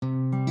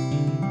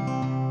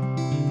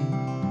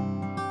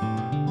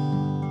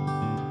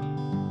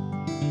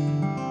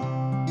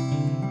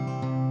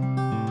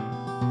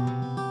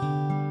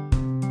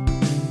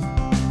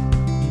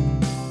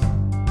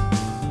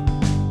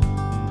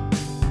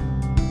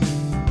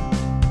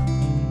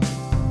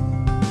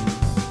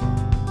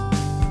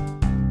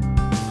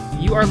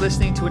You are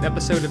listening to an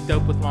episode of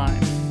Dope with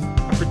Lime,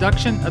 a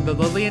production of the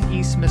Lillian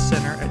E. Smith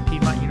Center at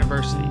Piedmont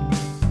University.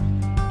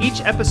 Each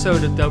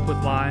episode of Dope with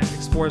Lime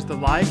explores the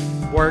life,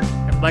 work,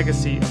 and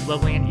legacy of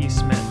Lillian E.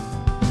 Smith.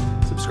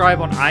 Subscribe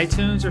on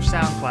iTunes or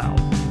SoundCloud,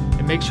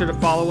 and make sure to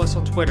follow us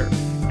on Twitter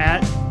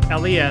at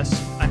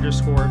LES_center.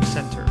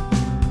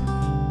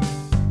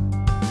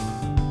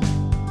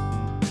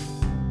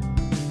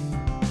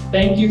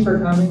 Thank you for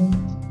coming.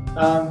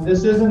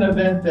 This is an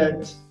event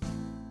that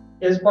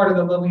is part of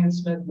the Lillian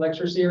Smith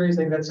lecture series.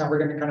 I think that's how we're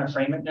going to kind of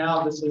frame it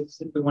now. This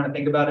is, if we want to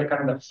think about it,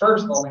 kind of the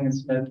first Lillian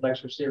Smith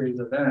lecture series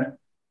event.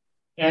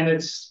 And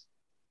it's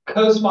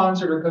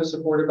co-sponsored or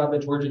co-supported by the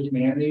Georgia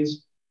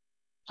Humanities.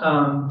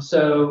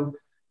 So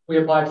we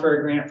applied for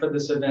a grant for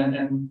this event,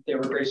 and they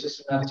were gracious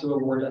enough to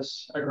award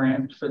us a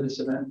grant for this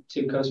event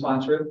to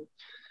co-sponsor it.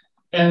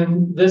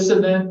 And this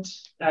event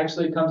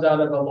actually comes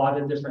out of a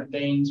lot of different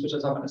things, which I'll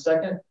talk about in a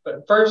second.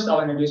 But first, I'll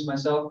introduce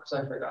myself because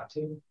I forgot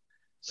to.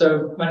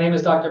 So my name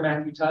is Dr.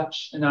 Matthew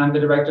Touch, and I'm the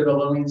director of the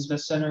Lillian Smith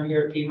Center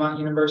here at Piedmont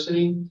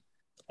University.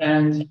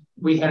 And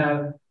we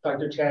have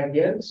Dr. Chad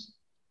Gibbs,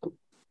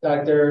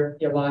 Dr.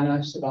 Jelena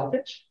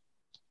Subotic,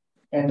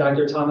 and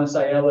Dr. Thomas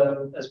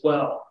Aiello as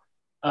well,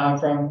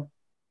 from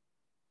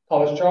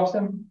College of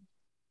Charleston,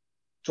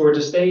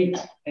 Georgia State,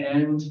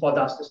 and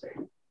Valdosta State,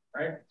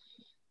 right?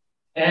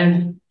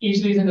 And each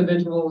of these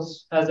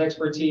individuals has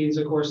expertise,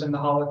 of course, in the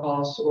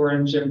Holocaust or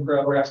in Jim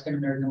Crow or African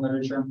American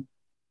literature.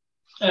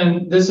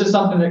 And this is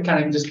something that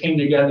kind of just came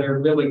together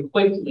really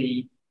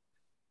quickly,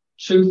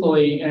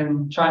 truthfully,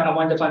 and I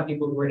wanted to find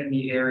people who were in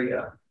the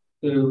area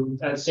who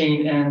had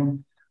seen.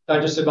 And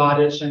Dr.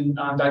 Subotic and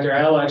Dr.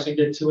 Aiello actually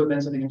did two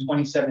events, I think, in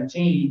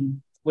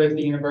 2017 with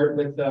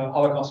the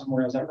Holocaust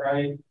Memorial. Is that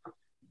right?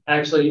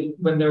 Actually,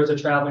 when there was a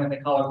traveling, I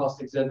think, Holocaust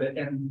exhibit,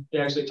 and they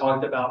actually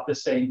talked about the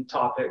same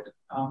topic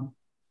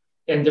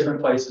in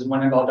different places,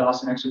 one in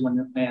Valdosta and actually one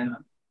in Atlanta.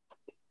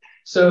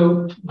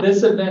 So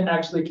this event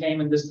actually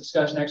came, and this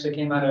discussion actually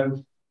came out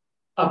of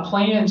a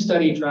planned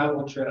study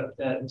travel trip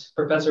that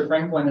Professor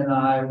Franklin and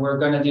I were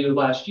going to do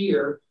last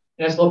year.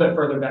 And it's a little bit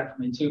further back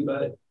for me too,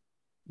 but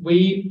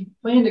we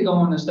planned to go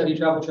on a study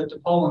travel trip to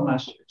Poland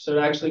last year. So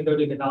to actually go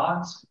to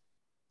Gdansk,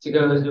 to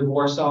go to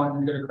Warsaw, and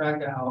then go to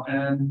Krakow.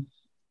 And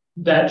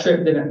that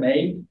trip didn't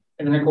make.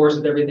 And then, of course,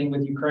 with everything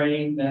with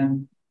Ukraine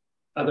and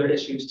other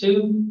issues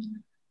too.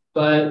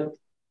 But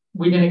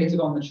we didn't get to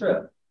go on the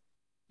trip.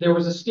 There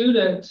was a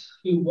student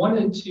who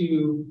wanted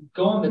to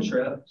go on the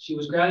trip. She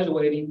was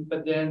graduating,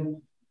 but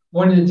then still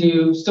wanted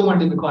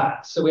to do the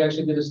class. So we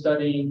actually did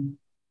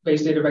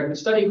basically a regular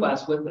study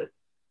class with it.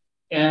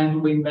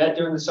 And we met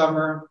during the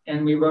summer,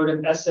 and we wrote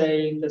an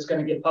essay that's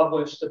going to get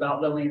published about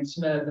Lillian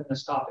Smith and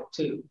this topic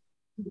too.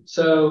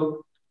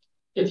 So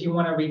if you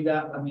want to read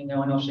that, let me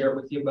know and I'll share it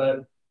with you.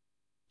 But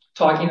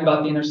talking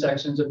about the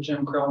intersections of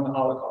Jim Crow and the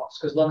Holocaust,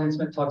 because Lillian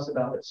Smith talks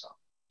about it some.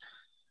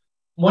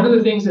 One of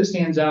the things that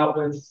stands out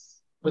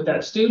with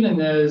that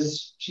student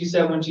is she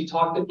said when she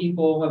talked to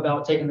people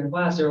about taking the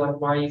class, they were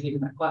like, why are you taking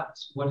that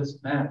class? What does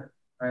it matter,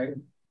 right?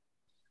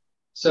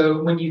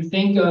 So when you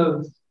think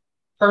of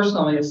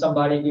personally as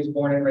somebody who's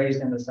born and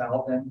raised in the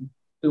South and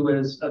who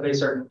is of a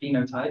certain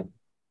phenotype,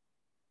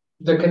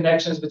 the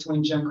connections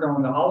between Jim Crow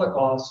and the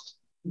Holocaust,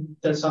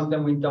 that's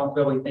something we don't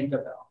really think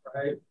about,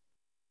 right?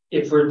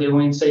 If we're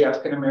doing, say,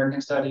 African American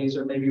studies,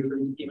 or maybe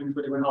even if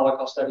we're doing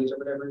Holocaust studies or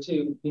whatever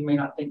too, we may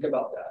not think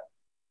about that.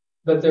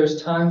 But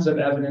there's tons of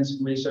evidence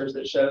and research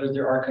that shows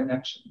there are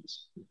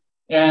connections.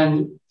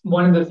 And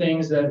one of the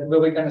things that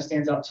really kind of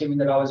stands out to me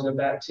that I always go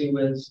back to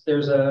is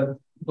there's a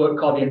book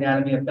called The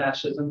Anatomy of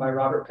Fascism by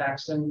Robert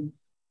Paxton,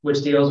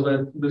 which deals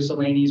with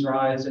Mussolini's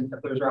rise and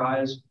Hitler's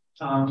rise.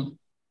 And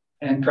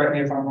correct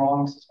me if I'm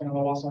wrong, since it's been a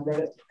little while since I read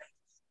it.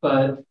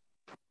 But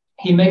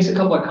he makes a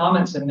couple of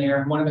comments in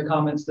there. And one of the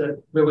comments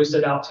that really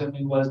stood out to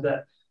me was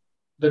that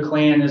the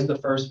Klan is the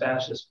first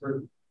fascist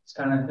group. It's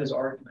kind of his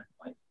argument.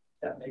 Like,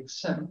 that makes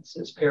sense.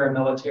 It's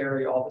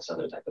paramilitary, all this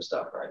other type of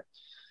stuff, right?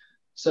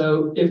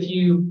 So if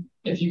you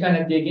kind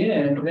of dig in,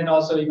 and then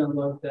also even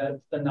look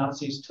that the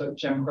Nazis took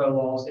Jim Crow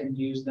laws and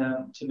used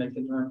them to make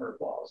the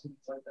Nuremberg laws and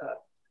things like that.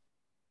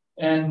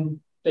 And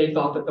they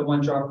thought that the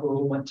one-drop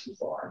rule went too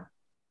far.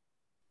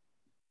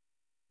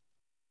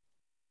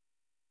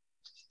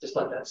 Just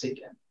let that sink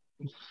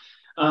in.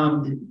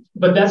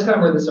 But that's kind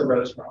of where this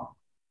arose from.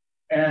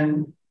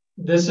 And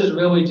this is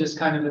really just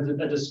kind of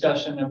a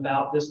discussion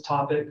about this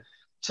topic.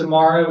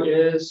 Tomorrow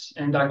is,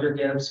 and Dr.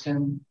 Gibbs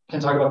can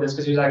talk about this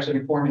because he was actually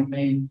informing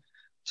me,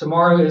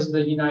 tomorrow is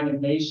the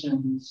United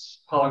Nations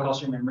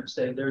Holocaust Remembrance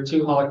Day. There are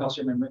two Holocaust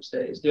Remembrance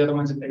Days. The other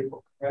one's in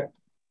April, correct?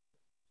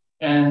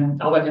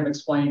 And I'll let him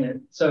explain it.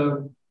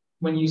 So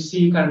when you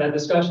see kind of that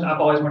discussion,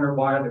 I've always wondered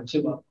why are there two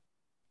of them?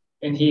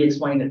 And he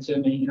explained it to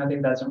me, and I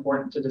think that's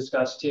important to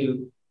discuss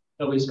too,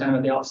 at least kind of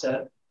at the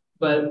outset.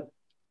 But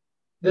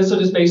this will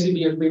just basically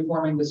be a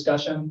free-forming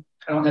discussion.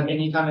 I don't have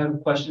any kind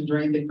of questions or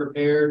anything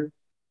prepared.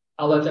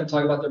 I'll let them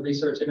talk about the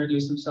research,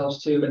 introduce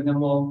themselves too, and then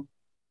we'll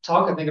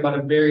talk and think about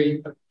a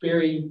very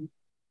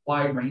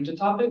wide range of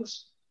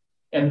topics.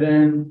 And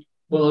then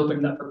we'll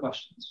open it up for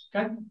questions.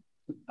 Okay?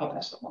 I'll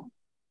pass it on.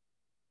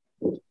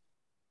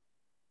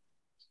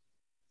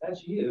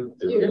 That's you.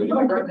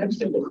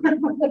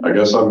 I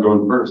guess I'm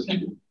going first.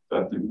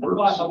 That thing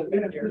works.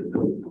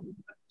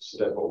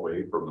 Step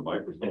away from the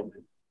microphone.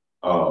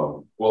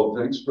 Well,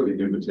 thanks for the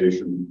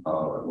invitation. I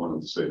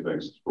wanted to say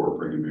thanks for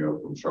bringing me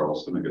up from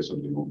Charleston. I guess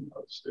I'm the only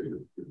out of state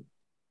here.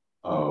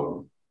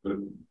 But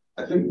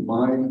I think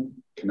my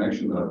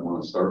connection that I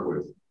want to start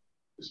with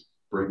is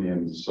bring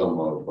in some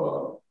of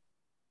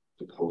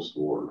the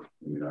post-war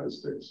in the United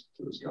States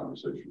to this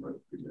conversation right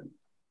at the beginning.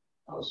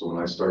 So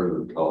when I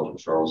started at College of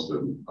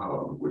Charleston,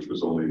 which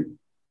was only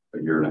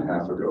a year and a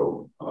half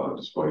ago,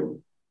 despite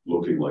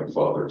looking like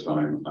Father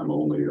Time, I'm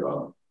only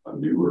a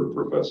newer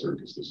professor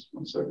because this is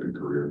my second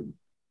career.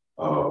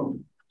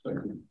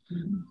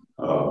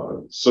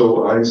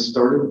 So I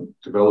started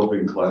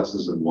developing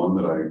classes, and one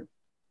that I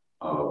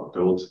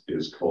built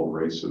is called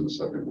Race in the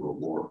Second World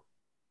War,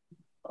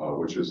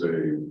 which is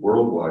a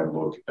worldwide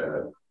look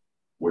at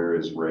where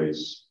is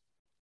race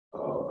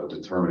a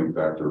determining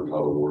factor of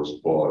how the war is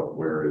fought,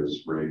 where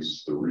is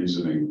race the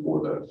reasoning for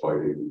that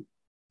fighting,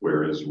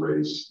 where is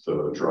race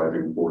the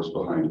driving force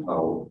behind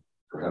how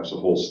perhaps a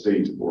whole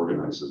state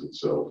organizes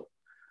itself,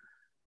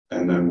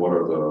 and then what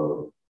are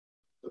the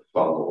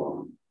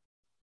follow-on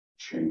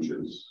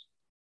changes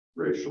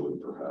racially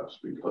perhaps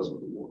because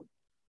of the war.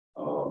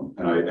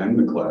 And I end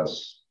the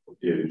class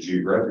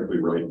geographically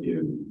right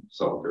in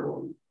South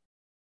Carolina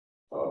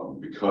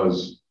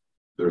because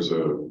there's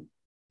a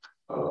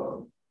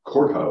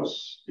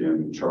courthouse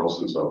in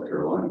Charleston, South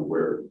Carolina,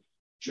 where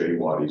J.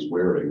 Waddy's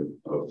Waring,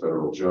 a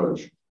federal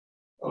judge,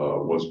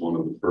 was one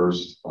of the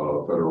first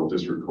federal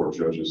district court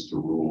judges to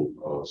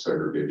rule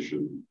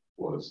segregation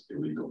was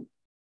illegal.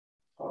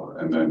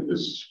 And then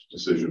his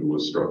decision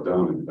was struck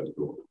down and had to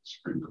go to the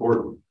Supreme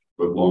Court.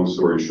 But long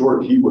story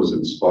short, he was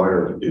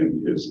inspired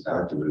in his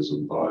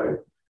activism by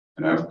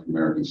an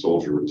African-American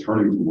soldier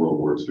returning from World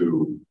War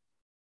II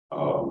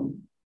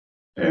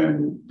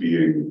and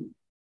being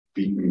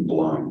beaten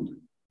blind,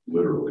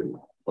 literally,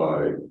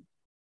 by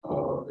a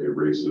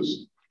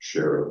racist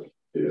sheriff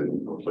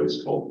in a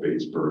place called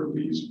Batesburg,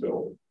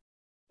 Leesville.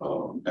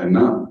 And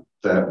not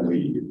that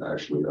Lee,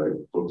 actually, I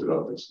looked it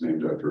up. It's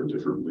named after a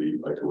different Lee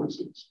by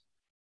coincidence.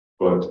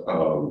 But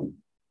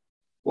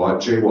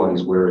J.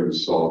 Waddy's Waring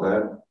saw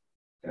that,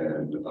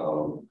 and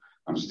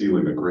I'm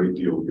stealing a great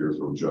deal here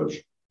from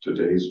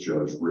today's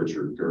Judge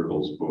Richard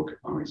Gergel's book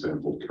on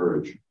Exampled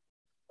Courage.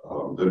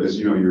 That is,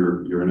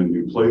 you're in a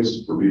new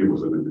place. For me, it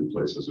was in a new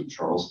place as in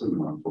Charleston,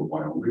 and I'm from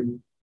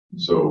Wyoming.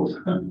 So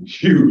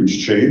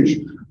huge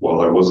change.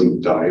 While I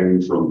wasn't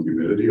dying from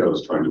humidity, I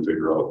was trying to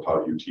figure out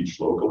how you teach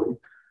locally.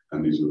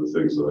 And these are the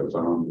things that I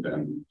found.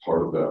 And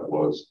part of that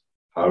was,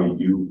 how do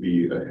you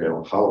be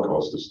a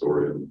Holocaust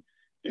historian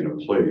in a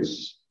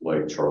place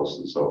like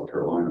Charleston, South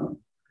Carolina?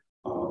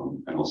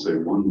 And I'll say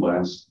one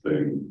last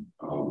thing.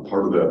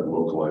 Part of that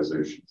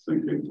localization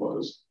thinking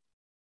was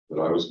that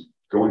I was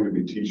going to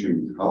be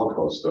teaching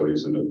Holocaust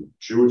studies in a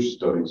Jewish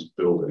studies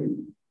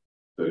building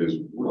that is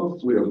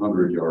roughly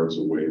 100 yards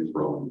away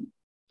from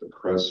the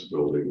Kress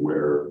building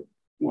where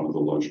one of the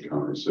lunch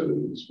counter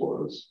sit-ins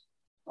was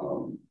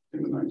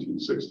in the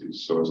 1960s.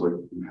 So I was like,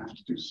 we have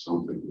to do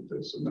something with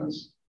this. And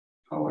that's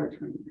how I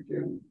kind of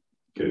began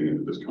getting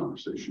into this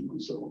conversation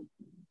myself.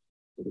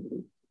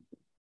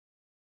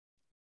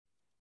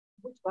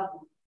 Which button?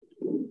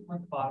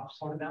 Like bottom,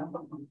 slow it down.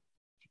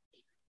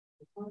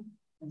 This one?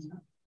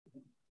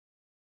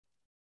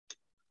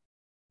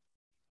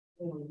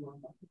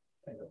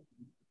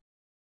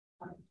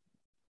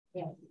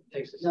 Yeah.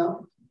 Takes us.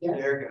 No? Yes.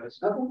 There it goes.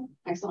 Okay,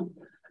 excellent.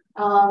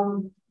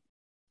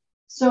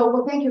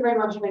 Well, thank you very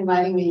much for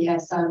inviting me.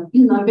 Yes, I'm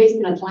based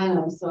in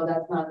Atlanta, so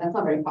that's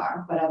not very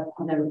far, but I've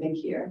never been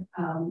here,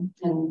 and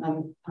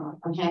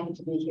I'm happy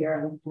to be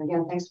here. And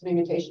again, thanks for the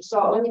invitation.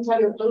 So let me tell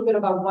you a little bit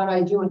about what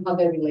I do and how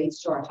that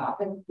relates to our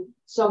topic.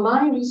 So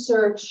my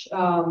research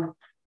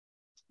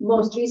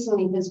most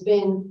recently has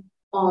been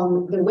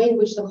on the way in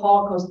which the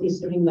Holocaust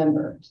is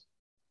remembered.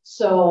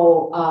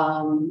 So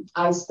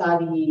I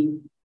study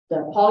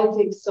the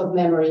politics of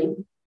memory,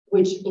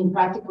 which in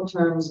practical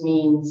terms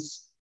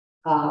means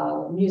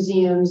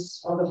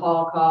museums of the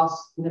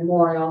Holocaust,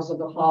 memorials of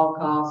the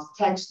Holocaust,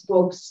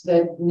 textbooks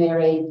that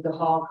narrate the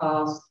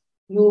Holocaust,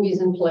 movies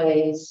and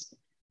plays,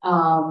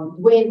 the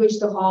way in which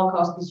the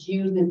Holocaust is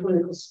used in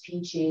political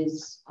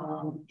speeches,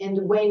 and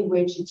the way in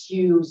which it's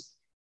used,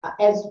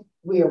 as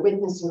we are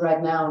witnessing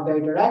right now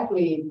very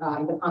directly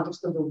in the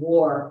context of the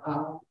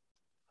war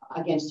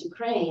against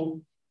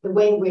Ukraine, the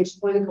way in which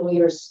political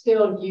leaders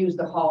still use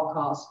the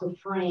Holocaust to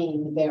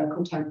frame their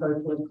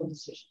contemporary political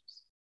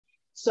decisions.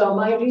 So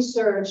my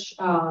research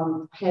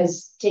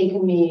has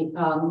taken me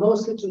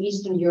mostly to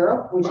Eastern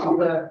Europe, which is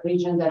the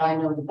region that I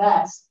know the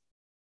best.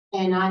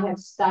 And I have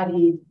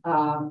studied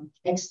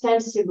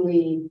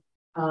extensively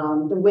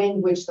the way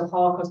in which the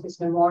Holocaust is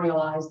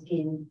memorialized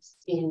in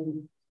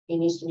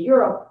Eastern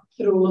Europe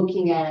through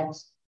looking at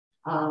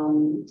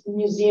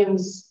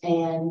museums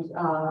and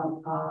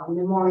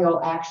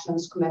memorial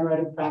actions,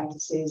 commemorative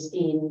practices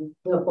in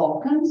the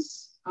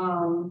Balkans,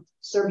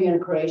 Serbia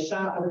and Croatia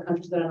are the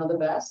countries that I know the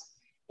best,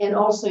 and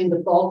also in the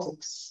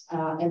Baltics.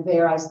 And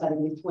there I studied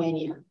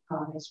Lithuania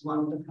as one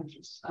of the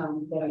countries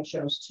that I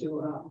chose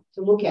to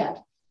look at.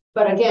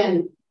 But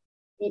again,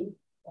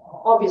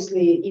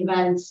 obviously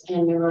events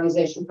and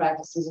memorization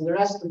practices in the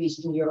rest of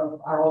Eastern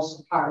Europe are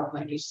also part of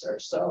my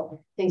research.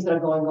 So things that are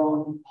going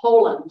on in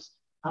Poland,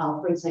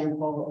 for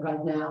example,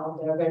 right now,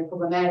 that are very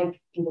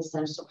problematic in the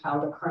sense of how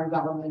the current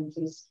government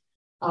is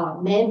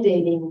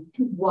mandating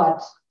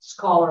what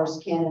scholars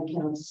can and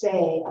cannot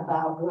say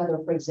about whether,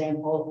 for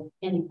example,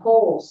 any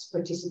Poles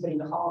participate in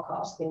the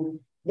Holocaust. And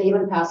they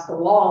even passed a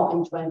law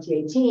in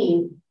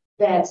 2018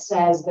 that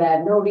says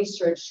that no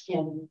research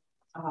can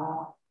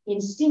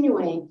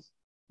insinuate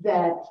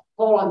that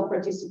Poland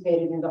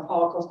participated in the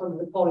Holocaust or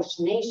the Polish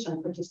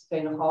nation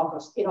participated in the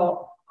Holocaust.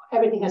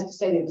 Everything has to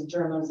say that the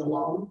Germans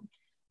alone,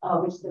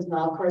 which does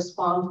not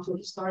correspond to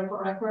historical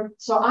record.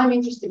 So I'm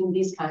interested in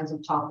these kinds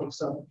of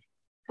topics of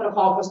kind of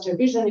Holocaust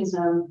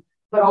revisionism,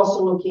 but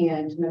also looking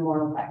at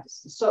memorial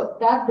practices. So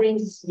that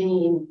brings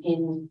me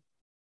in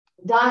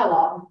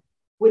dialogue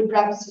with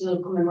practices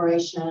of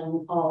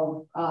commemoration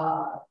of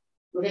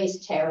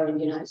race terror in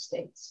the United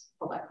States,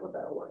 for lack of a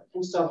better word.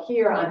 And so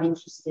here I'm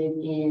interested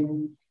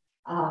in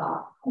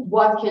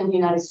what can the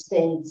United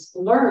States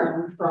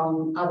learn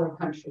from other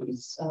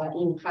countries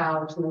in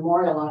how to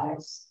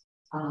memorialize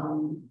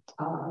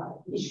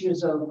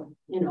issues of,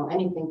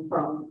 anything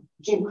from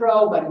Jim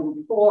Crow, but even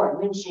before,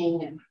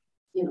 lynching and,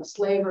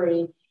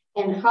 slavery.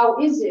 And how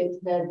is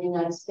it that the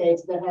United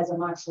States, that has a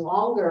much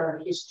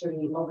longer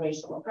history of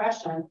racial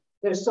oppression,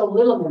 there's so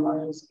little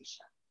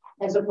memorialization,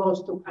 as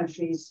opposed to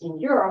countries in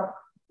Europe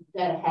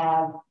that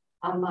have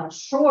a much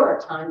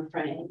shorter time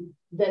frame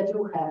that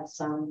do have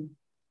some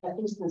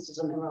instances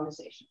of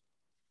memorialization.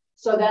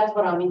 So that's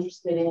what I'm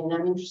interested in.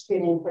 I'm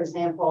interested in, for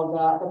example,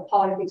 the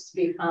politics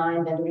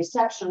behind and the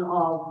reception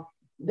of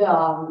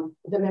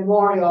the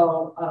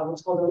memorial,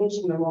 what's called the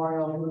lynching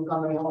memorial in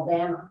Montgomery,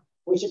 Alabama,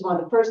 which is one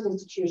of the first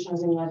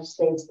institutions in the United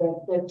States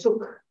that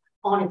took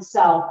on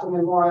itself to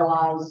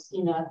memorialize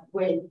in a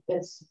way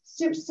that's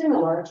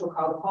similar to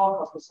how the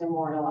Holocaust was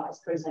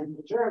memorialized, for example,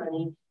 in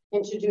Germany,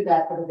 and to do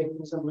that for the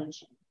victims of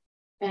lynching.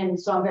 And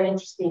so I'm very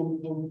interested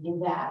in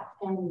that,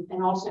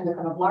 and also in the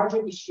kind of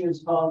larger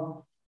issues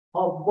of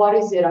what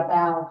is it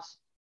about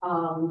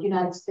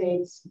United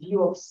States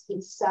view of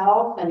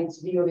itself and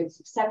its view of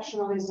its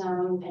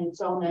exceptionalism and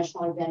its own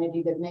national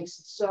identity that makes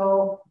it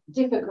so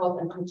difficult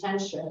and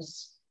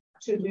contentious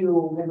to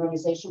do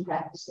memorization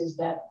practices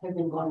that have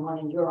been going on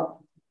in Europe,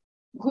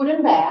 good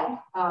and bad,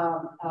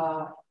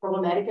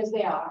 problematic as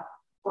they are,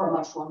 for a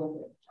much longer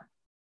period of time.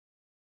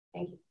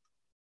 Thank you.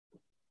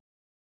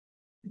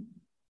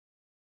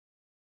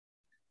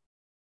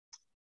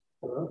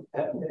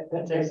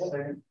 That takes a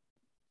second.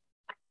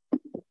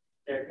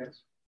 There it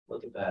goes.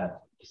 Look at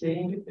that.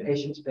 See,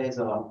 patience pays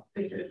off.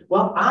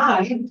 Well,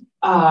 I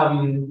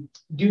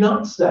do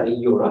not study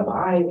Europe.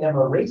 I am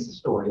a race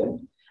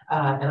historian,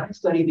 and I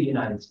study the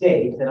United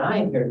States. And I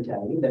am here to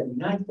tell you that the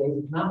United States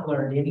has not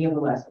learned any of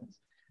the lessons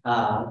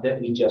that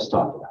we just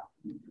talked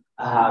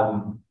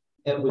about.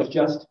 It was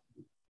just,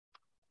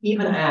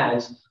 even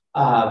as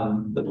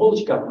the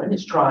Polish government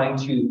is trying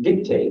to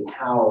dictate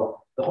how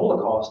the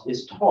Holocaust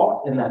is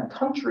taught in that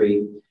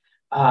country,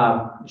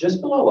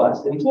 just below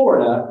us in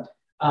Florida,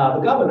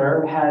 the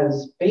governor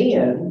has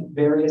banned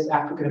various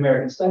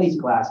African-American studies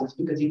classes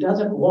because he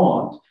doesn't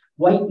want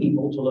white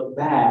people to look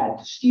bad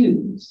to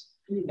students.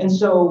 And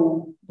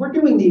so we're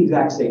doing the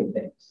exact same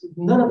things.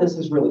 None of this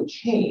has really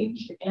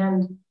changed.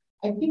 And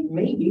I think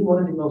maybe one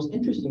of the most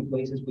interesting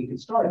places we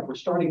could start, if we're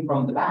starting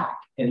from the back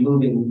and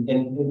moving,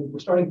 and we're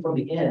starting from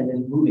the end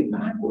and moving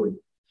backward,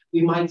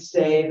 we might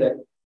say that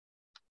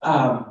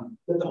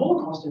that the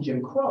Holocaust and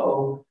Jim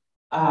Crow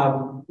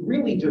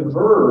really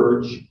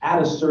diverge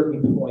at a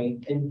certain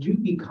point and do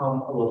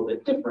become a little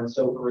bit different.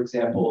 So, for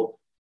example,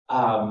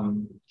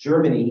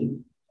 Germany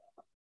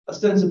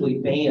ostensibly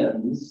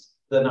bans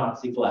the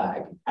Nazi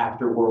flag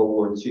after World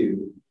War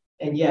II,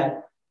 and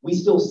yet we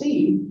still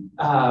see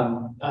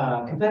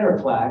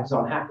Confederate flags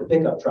on half the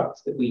pickup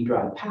trucks that we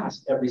drive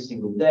past every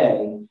single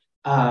day.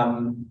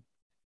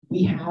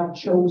 We have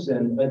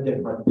chosen a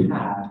different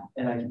path,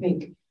 and I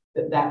think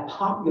that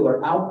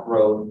popular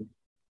outgrowth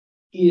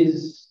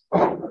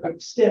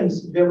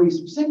stems very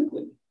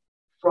specifically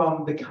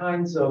from the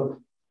kinds of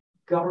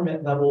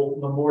government level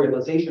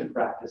memorialization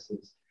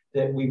practices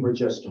that we were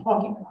just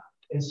talking about.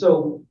 And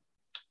so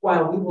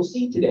while we will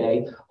see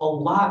today a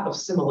lot of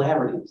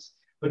similarities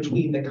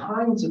between the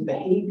kinds of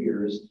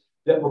behaviors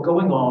that were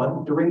going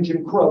on during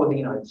Jim Crow in the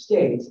United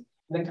States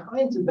and the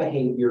kinds of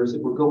behaviors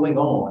that were going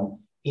on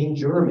in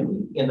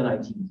Germany in the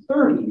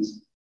 1930s,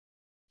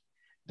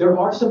 there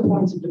are some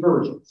points of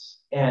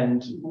divergence.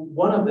 And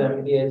one of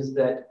them is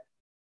that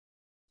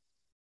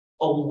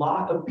a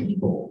lot of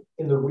people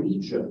in the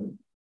region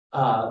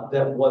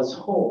that was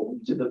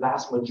home to the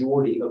vast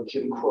majority of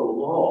Jim Crow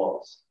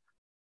laws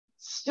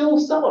still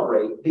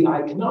celebrate the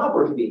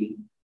iconography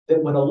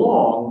that went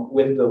along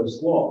with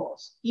those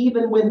laws,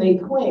 even when they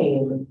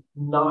claim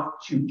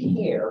not to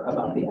care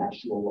about the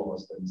actual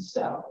laws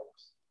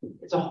themselves.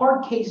 It's a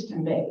hard case to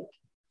make,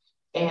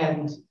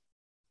 And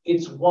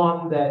it's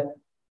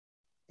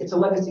it's a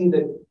legacy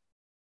that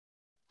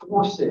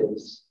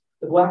forces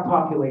the Black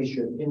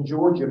population in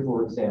Georgia,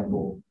 for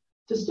example,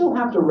 to still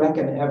have to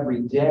reckon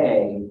every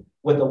day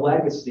with a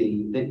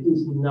legacy that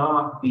is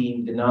not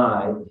being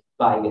denied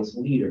by its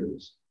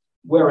leaders.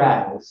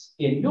 Whereas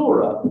in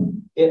Europe,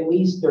 at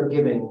least they're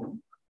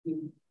giving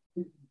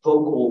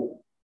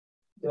vocal,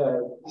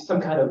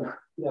 some kind of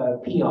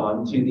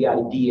paean to the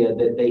idea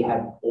that they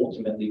have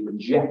ultimately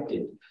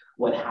rejected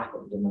what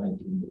happened in the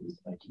 1930s,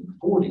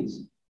 1940s.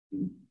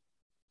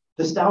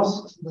 The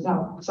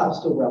South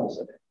still revels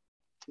in it.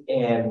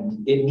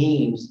 And it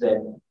means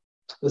that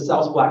the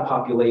South's Black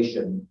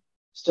population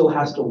still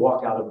has to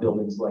walk out of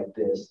buildings like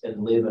this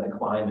and live in a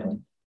climate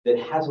that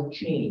hasn't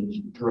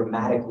changed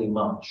dramatically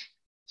much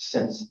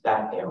since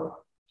that era.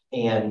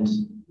 And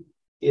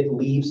it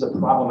leaves a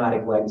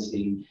problematic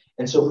legacy.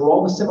 And so for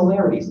all the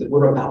similarities that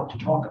we're about to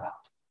talk about,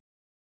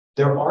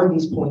 there are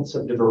these points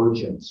of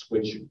divergence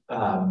which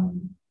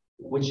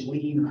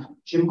leave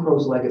Jim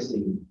Crow's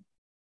legacy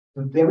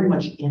very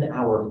much in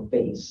our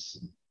face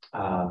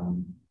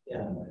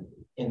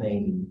in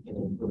a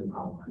really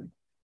problematic.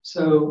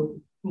 So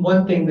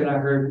one thing that I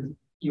heard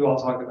you all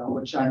talk about,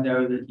 which I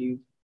know that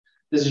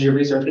this is your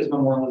research, is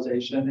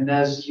memorialization. And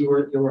as you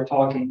were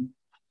talking,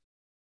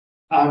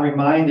 I'm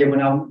reminded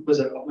when I was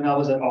at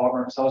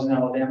Auburn, so I was in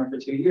Alabama for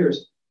 2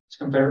 years, it's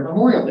Confederate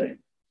Memorial Day.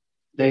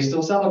 They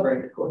still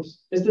celebrate, of course.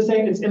 It's the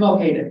same, it's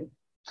MLK Day.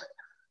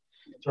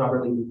 It's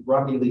Robert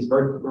E. Lee's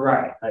birthday.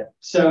 Right.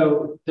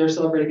 So they're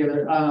celebrating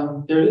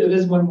together. There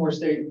is one more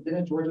state.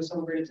 Didn't Georgia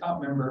celebrate it? I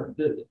don't remember.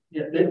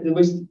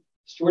 Does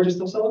Georgia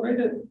still celebrate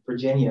it?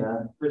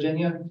 Virginia.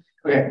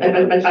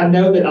 Okay. I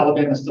know that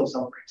Alabama still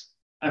celebrates.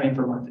 I mean,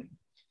 for one thing.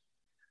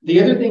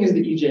 The other thing is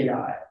the EJI.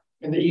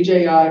 And the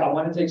EJI, I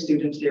want to take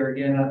students there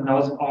again. When I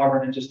was in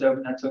Auburn and just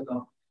opened, I took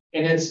them.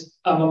 And it's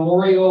a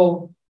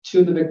memorial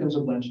to the victims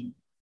of lynching.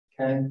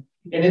 Okay.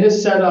 And it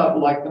is set up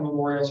like the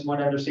memorials, from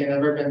what I understand. I've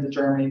never been to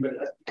Germany, but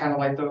kind of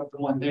like the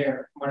one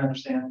there, from what I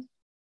understand.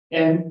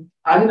 And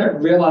I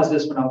didn't realize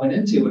this when I went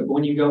into it, but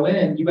when you go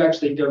in, you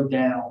actually go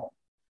down.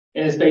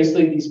 And it's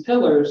basically these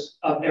pillars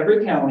of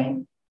every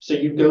county. So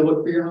you go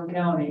look for your home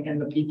county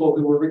and the people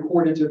who were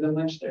recorded to have been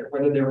lynched there,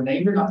 whether they were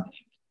named or not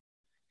named.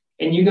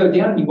 And you go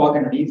down and you walk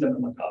underneath them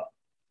and look up.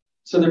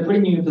 So they're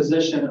putting you in a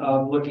position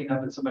of looking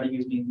up at somebody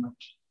who's being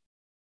lynched.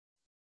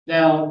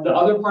 Now, the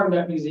other part of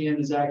that museum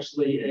is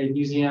actually a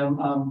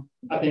museum,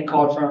 I think,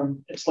 called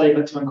From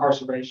Enslavement to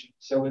Incarceration.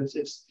 So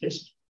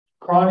it's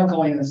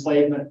chronicling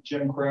enslavement,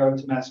 Jim Crow,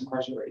 to mass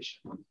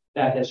incarceration,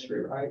 that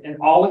history, right? And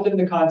all within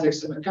the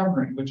context of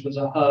Montgomery, which was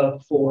a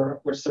hub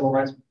for civil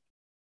rights.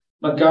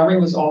 Montgomery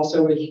was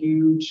also a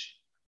huge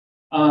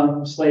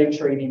slave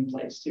trading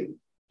place too.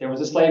 There was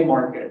a slave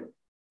market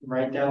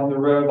right down the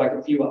road, like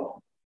a few of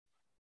them.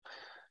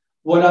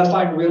 What I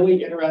find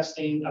really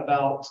interesting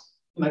about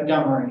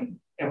Montgomery,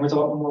 and we're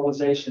talking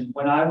memorialization,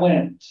 when I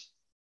went,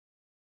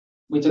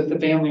 we took the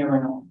family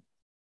around.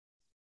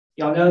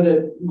 Y'all know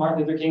that Martin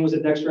Luther King was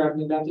at Dexter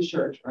Avenue Baptist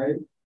Church, right?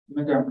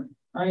 Montgomery,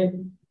 right?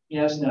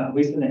 Yes, no, at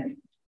least the name.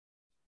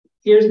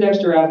 Here's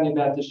Dexter Avenue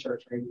Baptist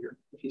Church right here,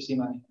 if you see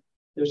my name.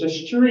 There's a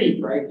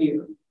street right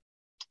here.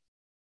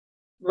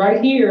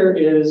 Right here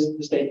is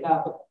the state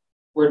capitol,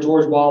 where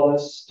George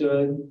Wallace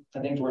stood. I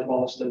think George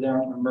Wallace stood there,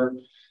 I don't remember.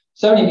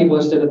 So many people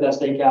have stood at that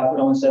state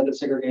capitol and said that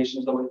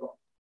segregation is illegal.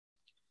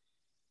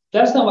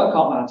 That's not what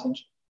caught my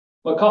attention.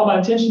 What caught my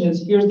attention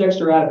is here's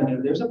Dexter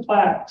Avenue. There's a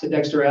plaque to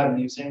Dexter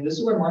Avenue saying this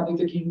is where Martin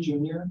Luther King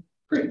Jr.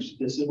 preached.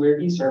 This is where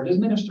he served as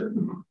minister.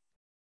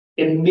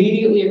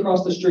 Immediately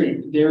across the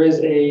street, there is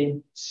a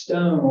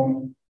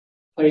stone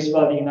placed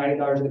by the United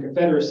Daughters of the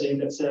Confederacy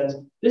that says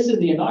this is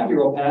the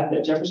inaugural path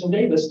that Jefferson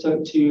Davis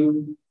took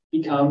to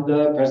become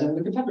the president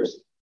of the Confederacy.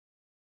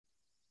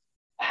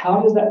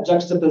 How does that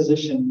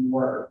juxtaposition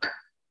work?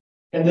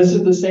 And this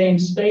is the same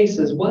space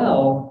as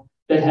well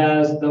that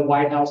has the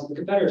White House of the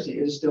Confederacy.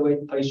 It is still a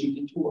place you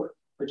can tour,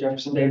 where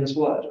Jefferson Davis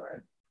was,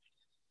 right?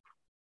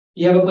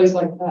 You have a place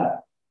like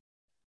that.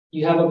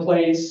 You have a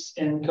place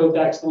in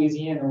Colfax,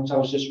 Louisiana, which I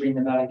was just reading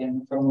about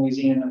again from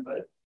Louisiana,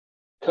 but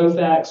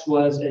Colfax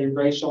was a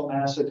racial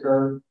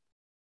massacre,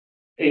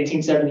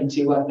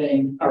 1872, I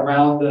think,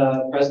 around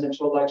the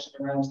presidential election,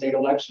 around state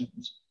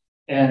elections.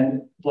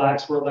 And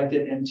Blacks were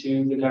elected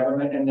into the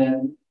government, and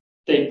then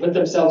they locked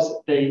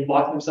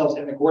themselves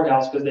in the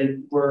courthouse because they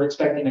were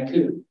expecting a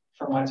coup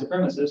from white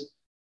supremacists.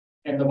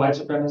 And the white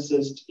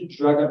supremacists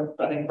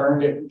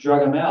burned it, drug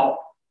them out,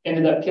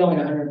 ended up killing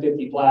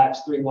 150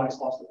 Blacks, 3 whites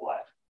lost their life.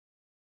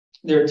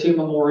 There are 2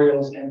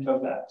 memorials in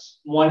Colfax.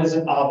 One is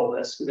an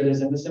obelisk that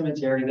is in the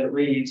cemetery that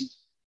reads,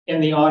 in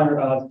the honor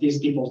of these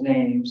people's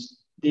names,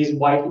 these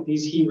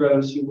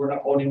heroes who were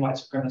upholding white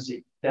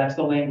supremacy. That's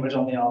the language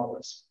on the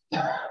obelisk.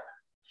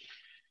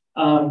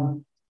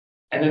 And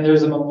then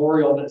there's a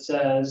memorial that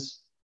says,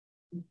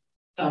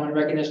 in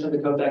recognition of the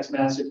Colfax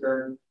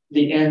massacre,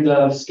 the end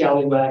of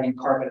scallywag and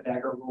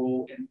carpetbagger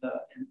rule in the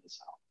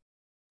South.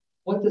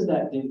 What does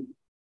that do?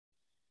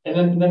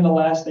 And then the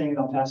last thing, and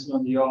I'll pass it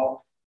on to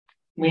y'all.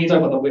 we need to talk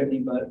about the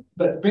Whitney,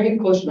 but bring it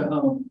closer to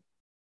home.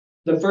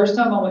 The first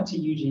time I went to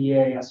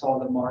UGA, I saw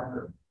the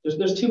marker.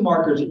 There's two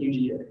markers at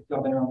UGA.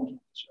 Y'all been around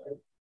campus, right?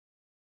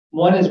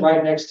 One is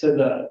right next to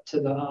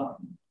the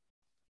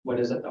what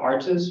is it, the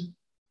arches?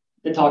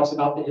 It talks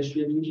about the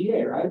history of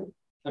UGA, right?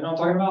 You know what I'm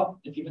talking about,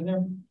 if you've been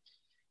there?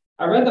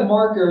 I read the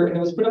marker, and it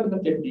was put up in the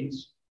 50s,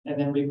 and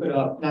then we put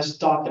up, and I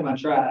stopped in my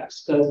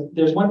tracks, because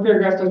there's one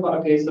paragraph that talks about,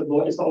 okay, it's the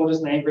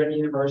oldest land-grant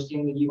university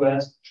in the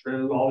US,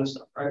 true, all this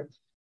stuff, right?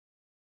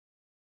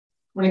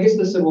 When it gets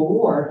to the Civil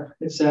War,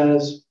 it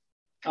says,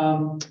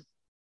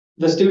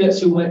 the students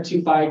who went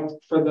to fight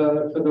for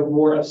the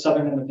War of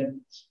Southern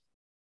Independence.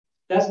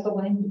 That's the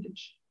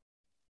language.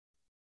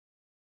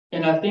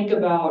 And I think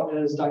about,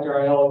 as Dr.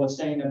 Ayala was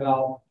saying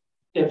about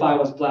if I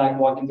was Black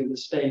walking through the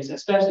space,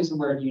 especially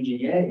somewhere at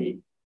UGA,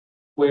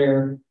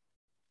 where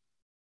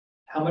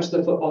how much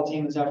the football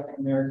team is African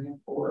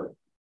American or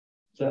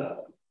the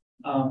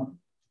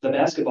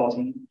basketball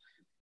team,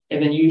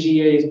 and then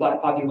UGA's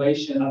Black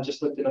population, I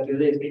just looked it up the other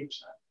day, is 8%.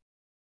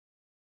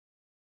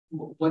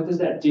 What does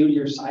that do to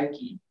your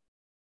psyche?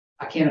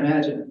 I can't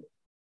imagine it.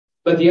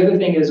 But the other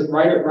thing is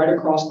right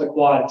across the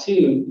quad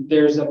too,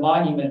 there's a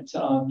monument to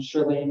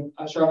Charlene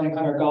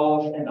Hunter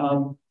Goff and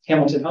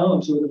Hamilton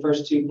Holmes, who were the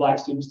first two Black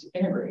students to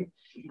integrate.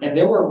 And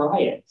there were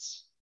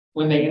riots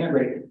when they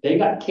integrated. They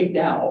got kicked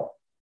out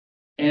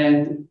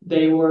and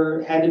they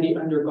had to be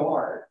under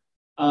guard.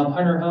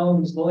 Hunter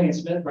Holmes, Lillian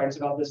Smith writes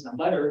about this in a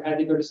letter, had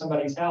to go to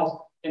somebody's house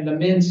and the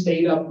men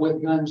stayed up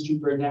with guns to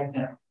protect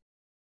him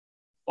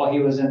while he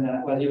was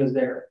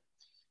there.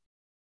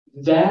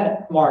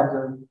 That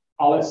marker,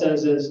 all it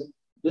says is,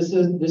 this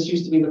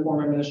used to be the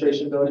former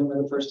administration building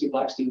where the first two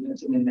Black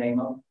students, and then name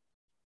them.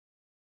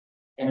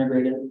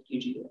 Integrated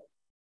UGA.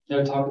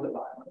 No talk of the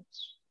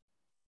violence.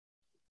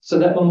 So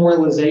that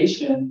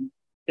memorialization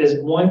is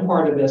one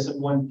part of this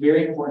and one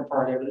very important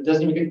part of it. It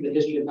doesn't even get to the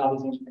history of how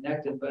these things are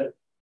connected, but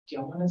do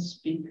y'all want to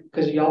speak?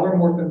 Because y'all are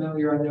more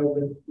familiar, I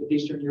know, with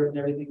Eastern Europe and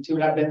everything too.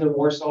 And I've been to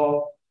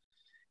Warsaw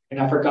and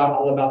I forgot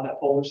all about that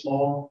Polish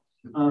law.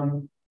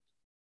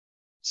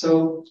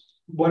 So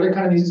what are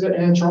kind of these, and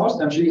in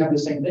Charleston, I'm sure you have the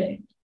same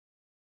thing.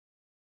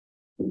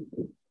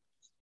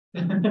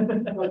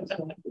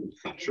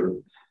 Sure.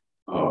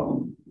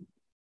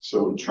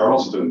 So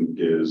Charleston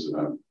is, and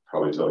I'm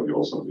probably telling you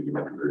all something you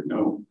might already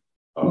know,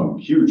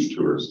 huge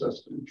tourist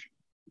destination.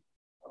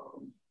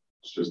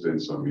 It's just in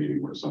some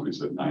meeting where somebody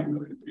said 9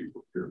 million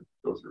people here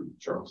go through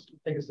Charleston.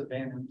 I think it's the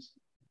banners.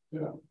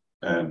 Yeah.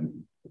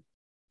 And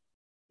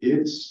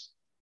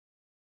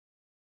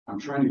I'm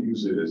trying to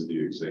use it as the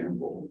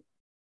example.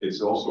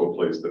 It's also a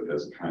place that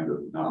has kind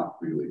of not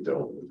really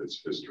dealt with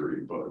its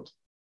history, but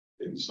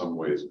in some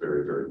ways,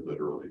 very, very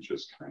literally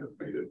just kind of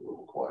made it a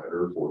little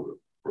quieter for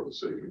the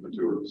sake of the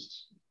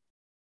tourists.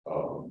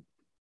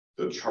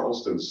 The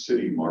Charleston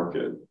City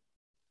Market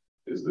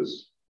is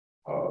this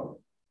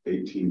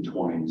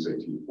 1820s,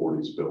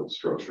 1840s built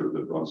structure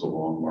that runs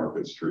along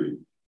Market Street.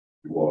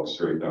 You walk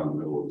straight down the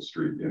middle of the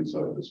street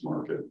inside this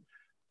market.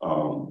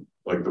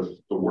 Like the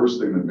worst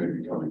thing that may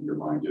be coming to your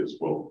mind is,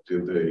 well,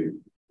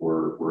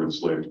 were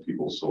enslaved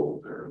people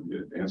sold there? And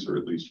the answer,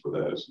 at least for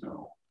that, is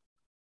no.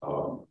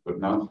 But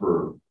not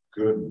for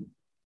good.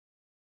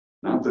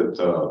 Not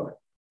that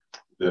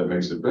that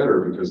makes it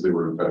better, because they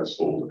were in fact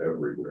sold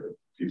everywhere.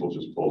 People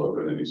just pulled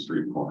up at any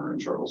street corner in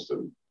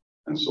Charleston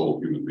and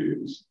sold human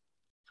beings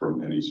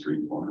from any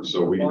street corner.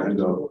 So we end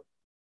up,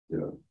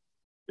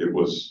 it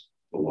was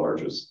the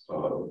largest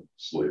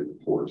slave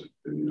port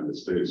in the United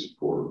States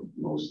for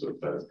most of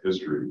that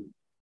history.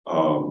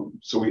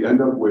 So we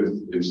end up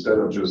with, instead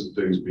of just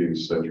things being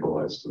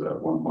centralized to that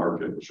one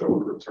market, which I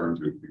want to return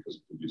to because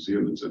of the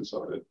museum that's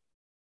inside it,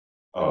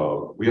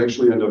 we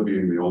actually end up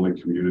being the only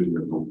community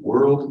in the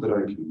world that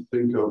I can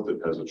think of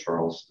that has a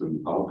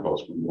Charleston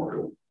Holocaust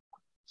Memorial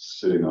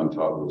sitting on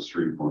top of a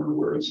street corner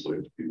where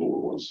enslaved people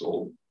were once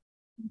sold.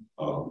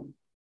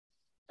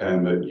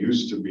 And that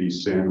used to be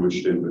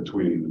sandwiched in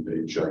between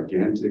a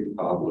gigantic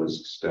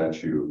obelisk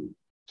statue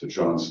to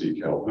John C.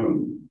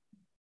 Calhoun,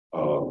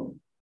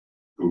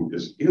 who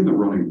is in the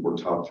running for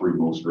top 3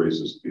 most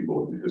racist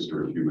people in the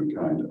history of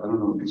humankind. I don't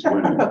know if he's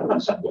winning,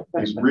 but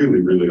he's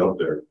really, really up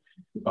there.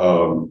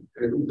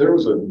 There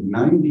was a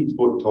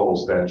 90-foot tall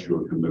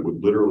statue of him that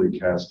would literally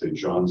cast a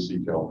John C.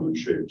 Calhoun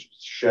shaped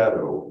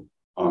shadow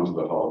onto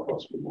the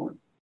Holocaust Memorial.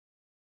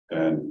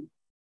 And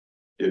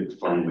it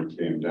finally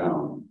came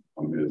down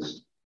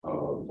amidst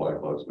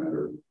Black Lives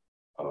Matter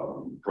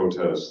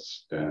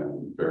protests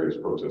and various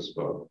protests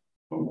about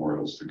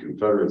memorials to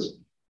Confederates.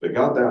 They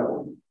got that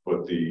one,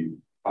 but the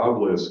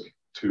obelisk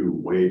to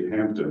Wade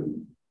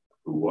Hampton,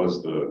 who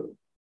was the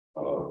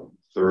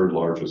 3rd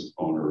largest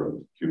owner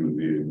of human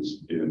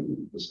beings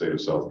in the state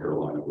of South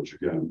Carolina, which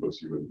again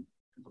puts you in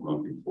the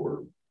running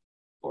for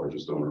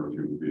largest owner of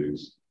human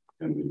beings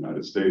in the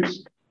United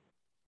States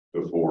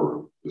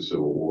before the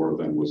Civil War,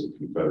 then was a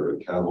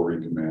Confederate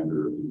cavalry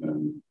commander, and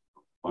then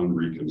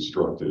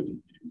unreconstructed,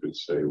 you could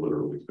say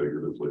literally,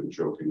 figuratively,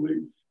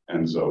 jokingly,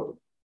 ends up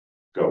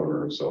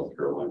governor of South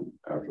Carolina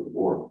after the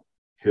war.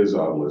 His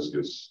obelisk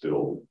is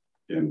still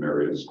in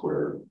Marion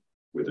Square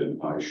within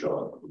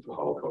eyeshot of the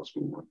Holocaust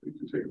Memorial. You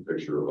can take a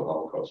picture of the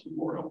Holocaust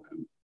Memorial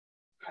and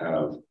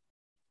have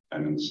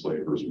an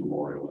enslavers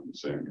memorial in the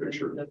same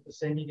picture. That's the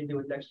same you can do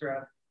with Dexter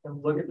Ave.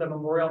 And look at the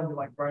memorial and be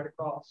like right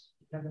across,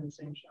 having the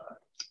same shot.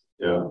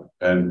 Yeah,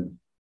 and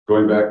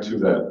going back to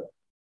that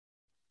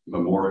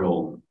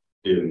memorial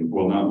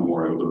well, not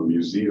memorial, but a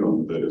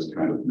museum that is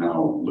kind of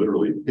now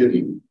literally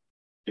hidden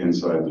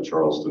inside the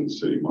Charleston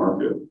City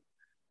Market.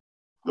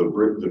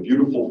 The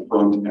beautiful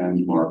front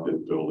end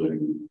market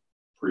building,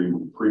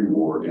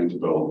 pre-war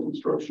antebellum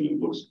construction, it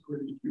looks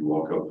great. You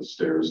walk up the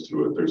stairs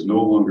to it. There's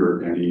no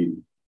longer any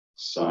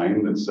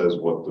sign that says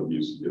what the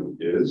museum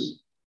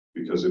is,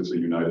 because it's a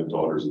United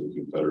Daughters of the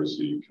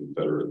Confederacy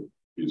Confederate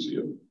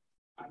Museum.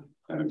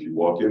 And if you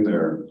walk in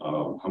there,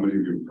 how many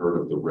of you have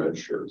heard of the red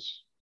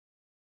shirts?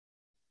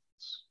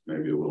 It's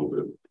maybe a little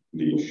bit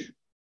niche,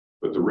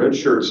 but the red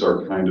shirts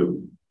are kind of,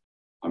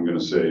 I'm going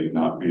to say,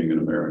 not being an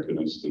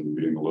Americanist and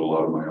being a little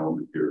out of my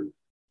element here,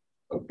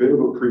 a bit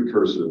of a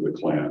precursor to the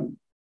Klan.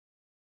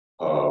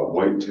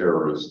 White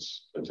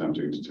terrorists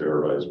attempting to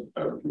terrorize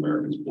African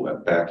Americans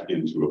back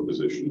into a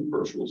position of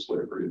virtual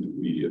slavery in the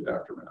immediate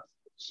aftermath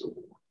of the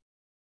Civil War.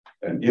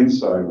 And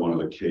inside one of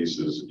the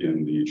cases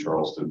in the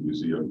Charleston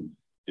Museum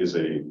is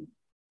a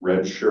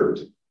red shirt,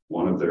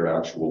 one of their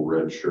actual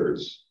red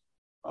shirts.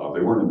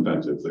 They weren't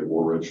inventive. They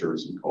wore red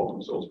shirts and called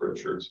themselves red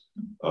shirts.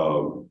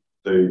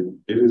 It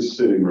is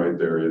sitting right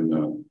there in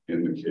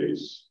the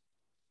case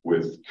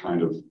with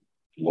kind of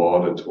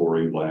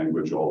laudatory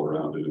language all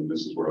around it. And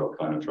this is where I'll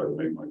kind of try to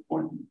make my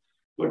point and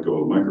let go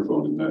of the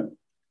microphone, in that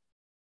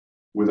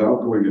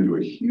without going into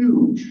a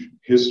huge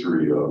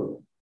history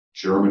of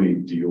Germany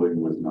dealing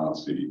with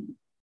Nazi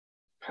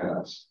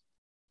past,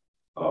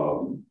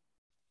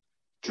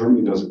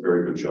 Germany does a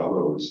very good job,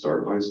 I would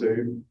start by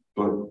saying,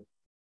 but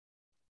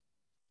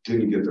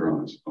didn't get there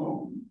on its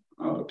own.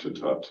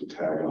 To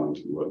tag on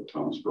to what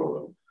Thomas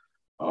brought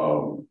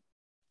up,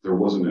 there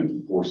was an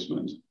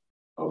enforcement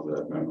of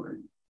that memory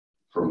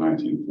from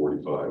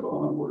 1945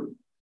 onward.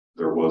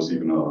 There was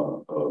even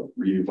a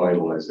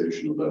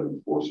revitalization of that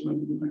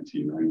enforcement in the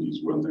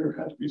 1990s, when there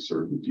had to be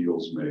certain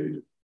deals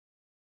made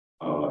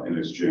in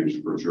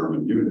exchange for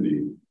German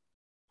unity.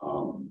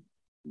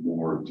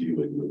 More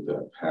dealing with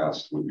that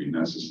past would be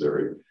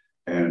necessary.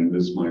 And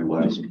this is my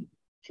last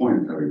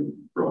point, having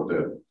brought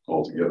that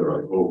all together.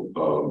 I hope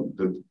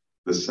that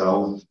the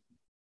South,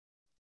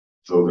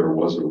 though there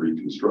was a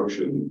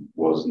reconstruction,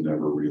 was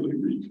never really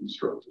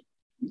reconstructed.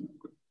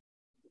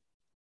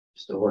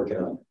 Still working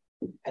on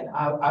it. And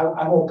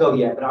I won't go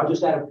yet, but I'll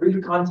just add a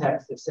brief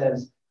context that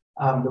says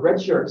the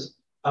red shirts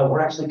were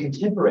actually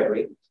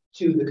contemporary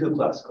to the Ku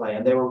Klux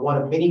Klan. They were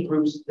one of many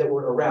groups that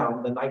were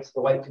around. The Knights of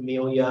the White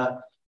Camellia,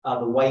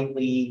 the White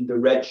League, the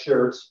red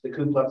shirts, the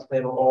Ku Klux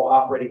Klan were all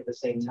operating at the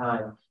same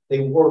time.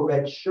 They wore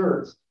red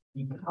shirts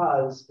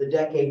because the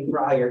decade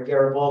prior,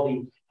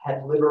 Garibaldi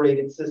had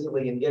liberated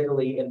Sicily and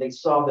Italy, and they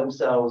saw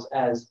themselves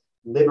as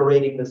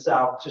liberating the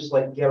South, just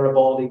like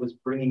Garibaldi was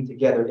bringing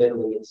together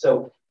Italy. And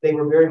so they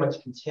were very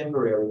much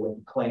contemporary with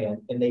the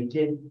Klan, and they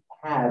did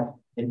have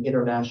an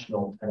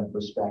international kind of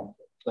perspective.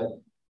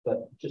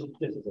 But just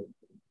this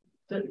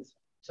is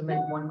to make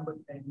one quick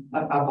thing.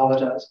 I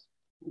apologize.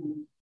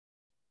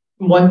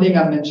 One thing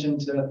I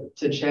mentioned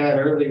to Chad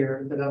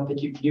earlier that I don't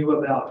think you knew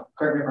about,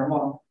 correct me if I'm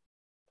wrong,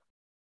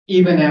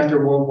 even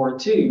after World War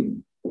II,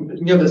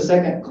 the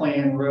second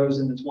Klan rose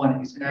in the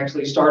 20s and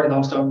actually started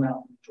on Stone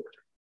Mountain, Georgia.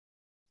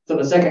 So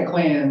the second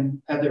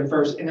Klan had their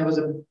first, and it was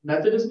a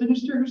Methodist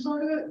minister who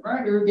started it,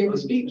 right? They were giving a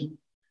speech,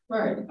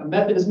 right? A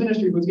Methodist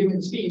minister who was giving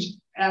the speech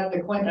at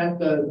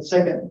the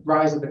second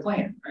rise of the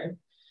Klan, right?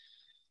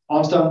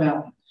 On Stone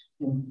Mountain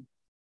in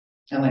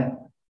Atlanta.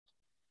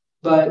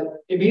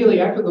 But immediately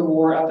after the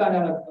war, I found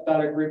out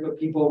about a group of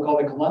people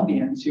called the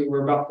Colombians, who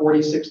were about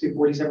 40, 60,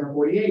 47, or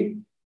 48,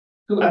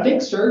 who I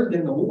think served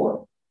in the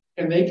war.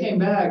 And they came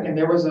back, and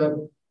there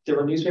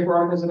were newspaper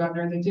articles about and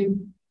everything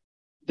too.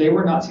 They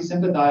were Nazi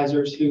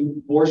sympathizers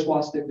who wore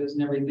swastikas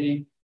and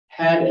everything,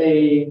 had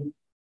a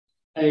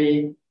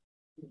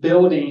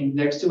building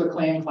next to a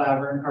Klan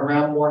cavern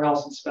around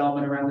Morehouse and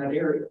Spelman, around that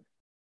area.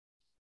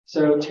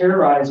 So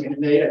terrorizing,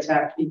 and they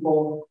attacked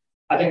people.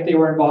 I think they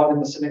were involved in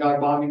the synagogue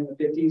bombing in the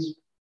 50s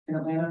in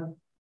Atlanta.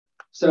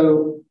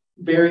 So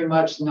very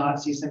much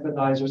Nazi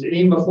sympathizers. And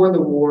even before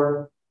the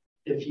war,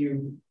 if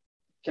you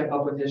kept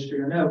up with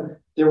history or no,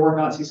 there were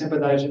Nazi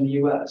sympathizers in the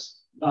U.S.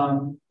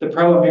 The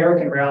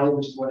pro-American rally,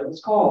 which is what it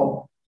was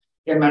called,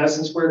 in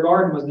Madison Square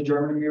Garden, was the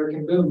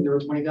German-American boom. There were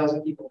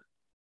 20,000 people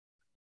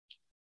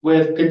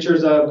with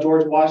pictures of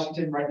George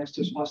Washington right next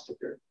to a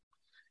swastika,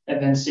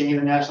 and then singing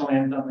the national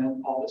anthem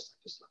and all this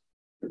type of stuff.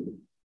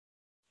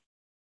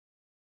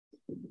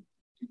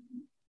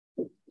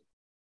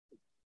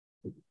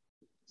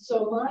 So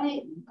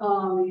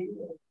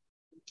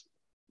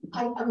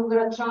I'm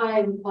gonna try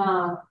and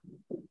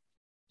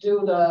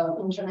do the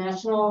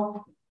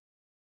international.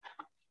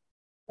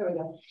 There we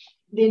go.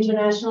 the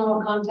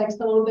international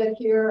context a little bit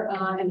here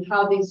and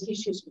how these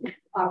issues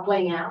are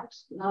playing out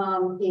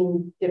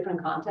in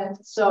different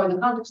contexts. So in the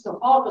context of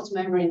Holocaust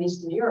memory in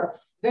Eastern Europe,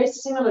 very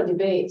similar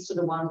debates to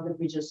the ones that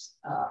we just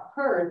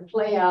heard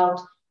play out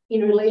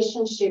in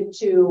relationship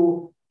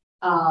to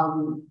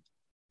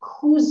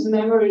whose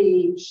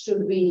memory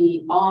should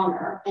we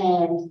honor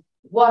and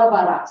what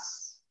about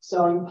us?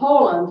 So in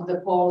Poland,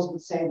 the Poles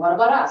would say, what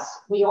about us?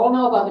 We all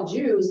know about the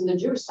Jews and the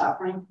Jewish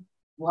suffering.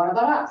 What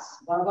about us?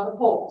 What about the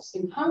Poles?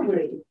 In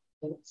Hungary,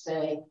 they would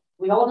say,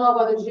 we all know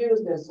about the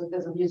Jews.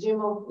 There's a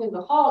museum of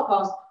the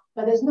Holocaust,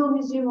 but there's no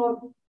museum of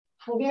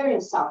Hungarian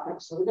suffering.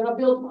 So we're going to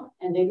build one.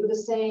 And they do the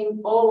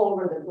same all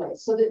over the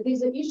place. So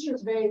these are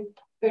issues very,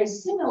 very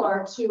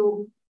similar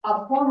to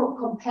a form of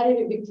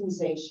competitive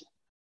victimization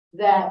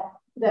that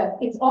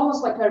it's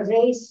almost like a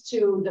race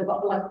to the,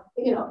 like,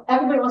 you know,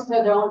 everybody wants to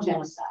have their own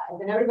genocide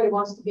and everybody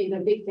wants to be the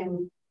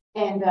victim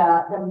and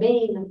the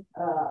main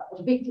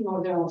victim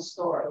of their own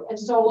story. And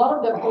so a lot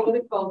of the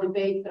political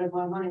debates that are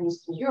going on in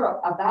Eastern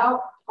Europe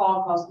about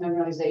Holocaust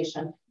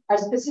memorialization are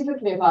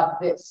specifically about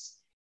this.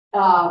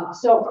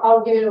 So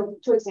I'll give you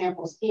two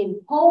examples.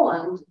 In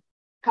Poland,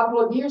 a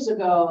couple of years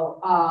ago,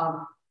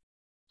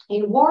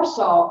 in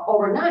Warsaw,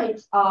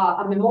 overnight,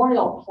 a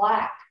memorial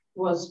plaque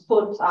was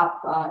put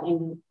up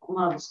in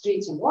one of the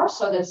streets in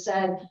Warsaw that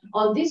said,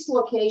 on this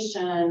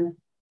location,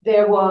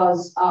 there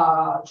was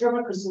a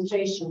German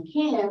concentration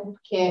camp,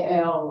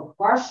 KL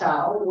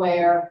Warsaw,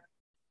 where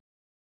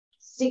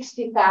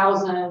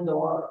 60,000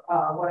 or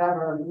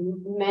whatever,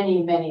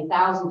 many, many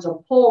thousands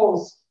of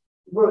Poles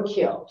were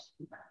killed.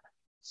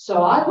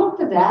 So I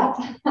looked at that.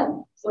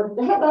 So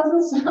that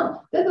doesn't sound,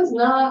 that does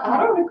not, I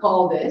don't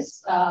recall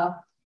this.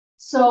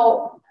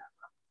 So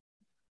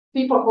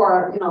people who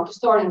are, you know,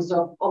 historians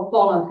of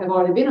Poland have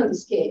already been on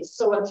this case.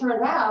 So what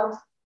turned out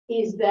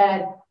is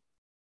that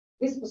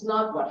this was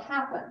not what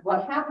happened.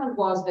 What happened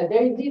was that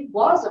there indeed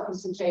was a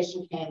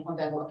concentration camp on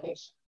that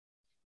location,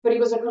 but it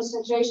was a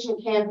concentration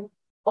camp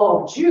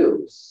of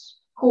Jews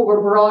who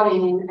were brought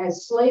in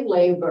as slave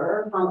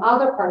labor from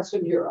other parts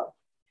of Europe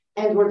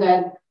and were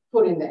then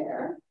put in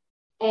there.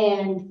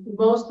 And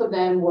most of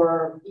them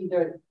were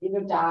either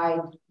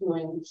died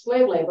doing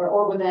slave labor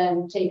or were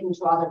then taken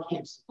to other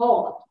camps in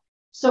Poland.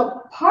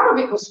 So part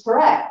of it was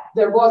correct.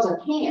 There was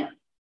a camp,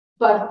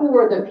 but who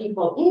were the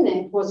people in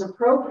it was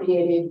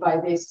appropriated by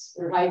this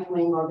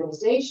right-wing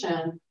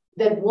organization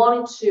that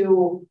wanted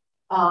to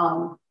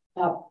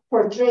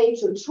portray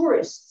to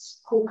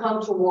tourists who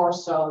come to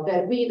Warsaw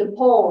that we, the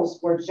Poles,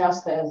 were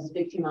just as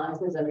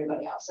victimized as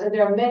everybody else. And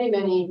there are many,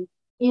 many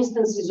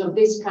instances of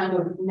this kind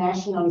of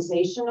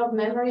nationalization of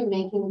memory,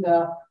 making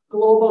the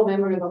global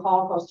memory of the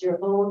Holocaust your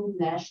own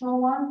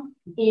national one.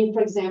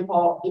 For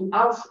example, in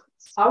Auschwitz.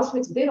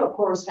 Auschwitz did, of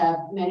course, have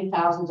many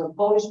thousands of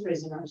Polish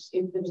prisoners.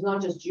 It was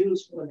not just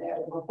Jews who were there.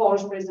 There were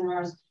Polish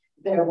prisoners,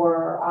 there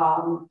were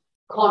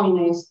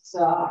communists,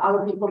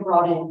 other people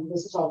brought in.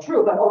 This is all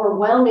true, but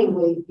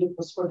overwhelmingly it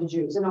was for the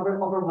Jews, and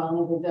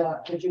overwhelmingly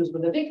the Jews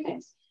were the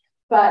victims.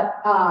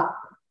 But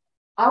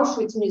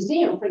Auschwitz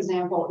Museum, for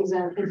example, is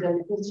an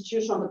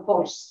institution of the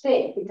Polish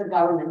state because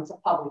government is a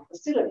public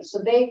facility. So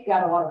they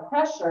got a lot of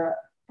pressure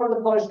from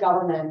the Polish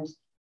government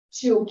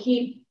to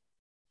keep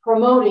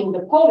promoting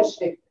the Polish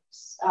victims.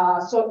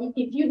 So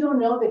if you don't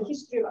know the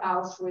history of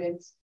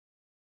Auschwitz,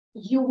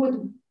 you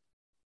would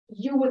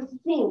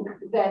think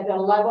that the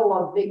level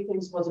of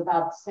victims was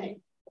about the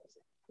same.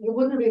 You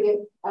wouldn't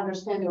really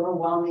understand the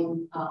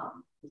overwhelming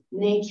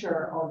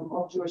nature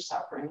of Jewish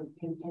suffering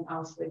in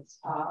Auschwitz.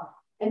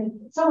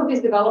 And some of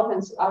these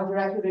developments are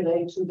directly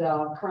related to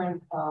the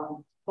current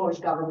Polish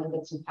government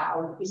that's in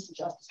power. The Peace and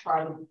Justice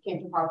Party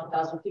came to power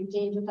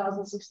 2015,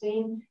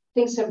 2016.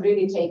 Things have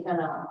really taken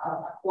a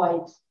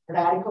quite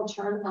radical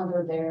turn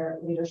under their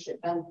leadership,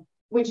 and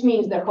which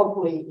means that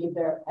hopefully, if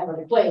they're ever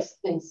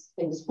replaced, things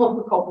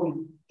will hopefully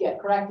get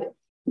corrected.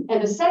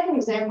 And the second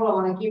example I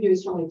want to give you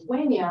is from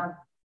Lithuania.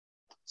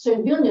 So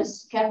in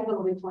Vilnius, capital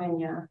of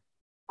Lithuania,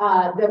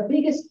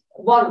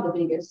 one of the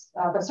biggest,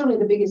 but certainly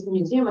the biggest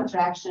museum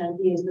attraction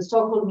is the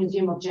so-called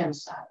Museum of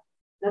Genocide.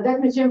 Now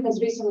that museum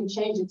has recently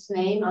changed its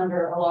name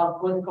under a lot of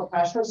political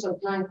pressure. So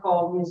it's now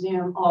called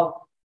Museum of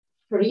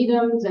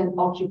Freedoms and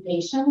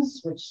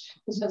Occupations, which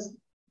is just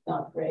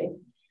not great.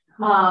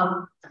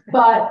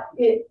 But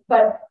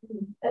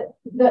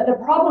the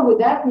problem with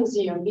that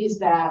museum is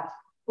that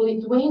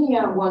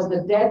Lithuania was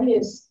the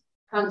deadliest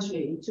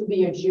country to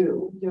be a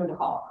Jew during the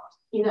Holocaust.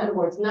 In other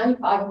words,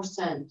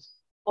 95%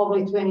 of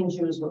Lithuanian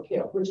Jews were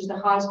killed, which is the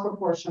highest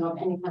proportion of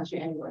any country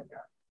anywhere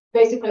here.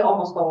 Basically,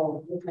 almost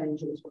all Lithuanian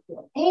Jews were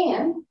killed.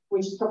 And,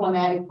 which is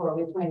problematic for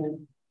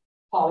Lithuanian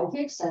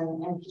politics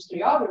and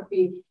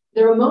historiography,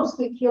 they were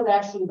mostly killed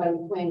actually by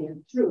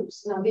Lithuanian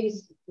troops. Now,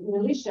 these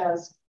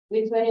militias,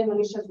 Lithuanian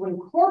militias, were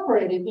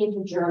incorporated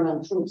into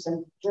German troops,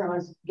 and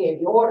Germans gave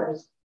the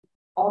orders,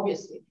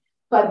 obviously.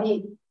 But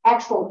the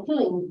actual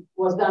killing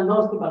was done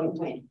mostly by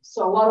Lithuanians.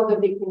 So a lot of the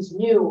victims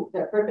knew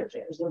their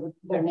perpetrators,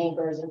 their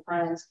neighbors and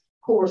friends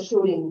who were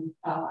shooting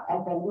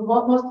at them.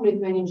 Most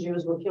Lithuanian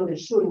Jews were killed in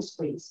shooting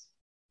sprees.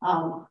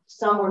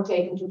 Some were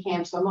taken to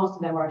camps, but most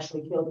of them were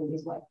actually killed in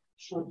these like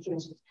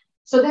shootings.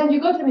 So then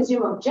you go to the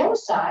Museum of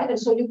Genocide, and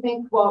so you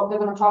think, well, they're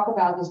going to talk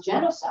about this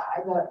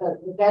genocide,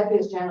 the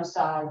deadliest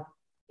genocide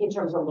in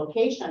terms of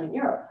location in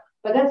Europe.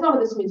 But that's not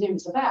what this museum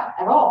is about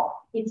at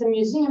all. It's a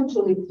museum to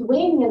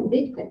Lithuanian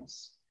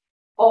victims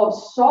of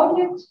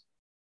Soviet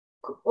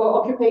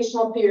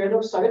occupational period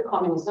of Soviet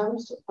communism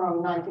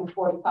from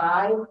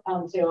 1945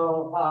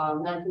 until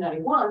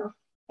 1991,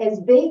 as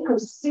they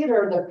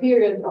consider the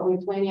period of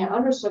Lithuania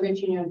under Soviet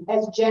Union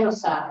as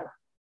genocide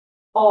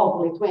of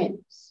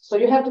Lithuanians. So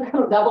you have to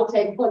kind of double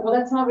take, well,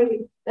 that's not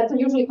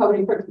usually how we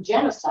refer to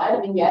genocide.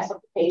 I mean, yes,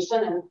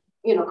 occupation and,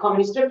 you know,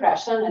 communist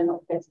repression, and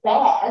that's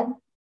bad,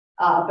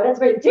 but that's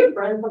very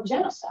different from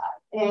genocide.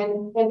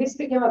 And this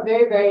became a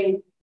very,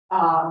 very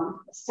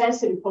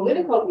sensitive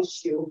political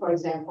issue, for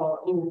example,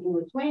 in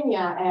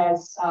Lithuania,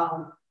 as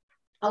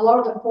a lot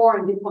of the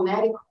foreign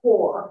diplomatic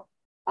corps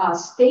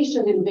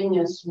stationed in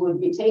Vilnius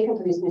would be taken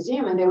to this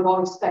museum, and they would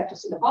all expect to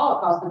see the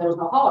Holocaust, and there was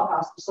no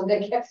Holocaust. So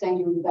they kept saying,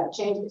 you got to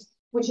change this,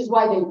 which is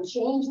why they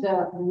changed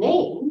the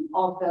name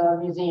of the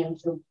museum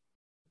to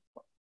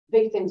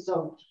Victims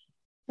of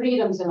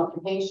Freedoms and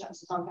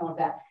Occupations, or something like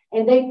that.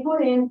 And they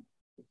put in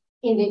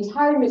the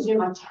entire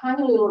museum a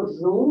tiny little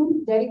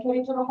room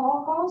dedicated to the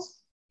Holocaust.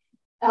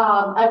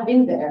 I've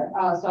been there,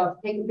 so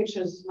I've taken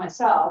pictures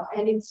myself,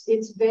 and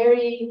it's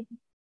very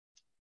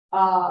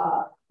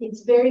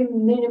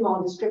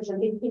minimal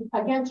description. It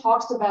again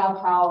talks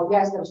about how,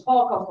 yes, there was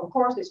Holocaust, of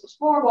course, this was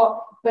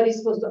horrible, but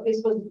this was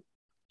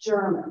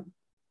German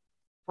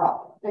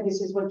problem, and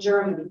this is what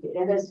Germany did.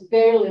 And there's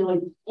very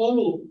little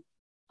any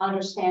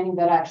understanding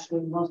that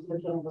actually most of the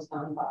killing was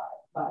done by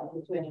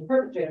Lithuanian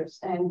perpetrators.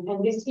 And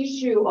this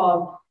issue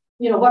of,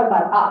 you know, what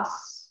about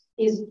us,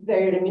 is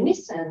very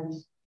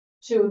reminiscent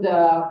to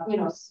the, you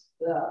know,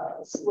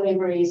 the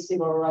slavery,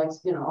 civil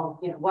rights,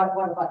 what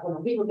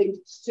about we were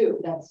victims too?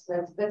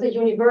 That's a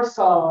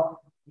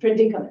universal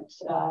predicament.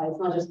 It's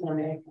not just an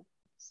American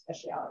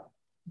speciality.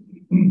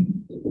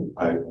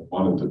 I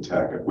wanted to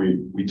tack it.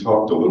 We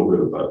talked a little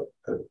bit about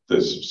at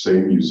this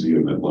same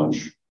museum at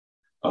lunch.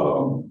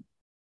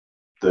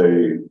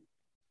 They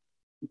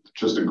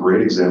just a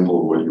great example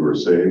of what you were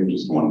saying.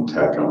 Just one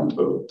tack on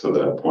to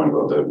that point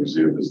about that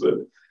museum is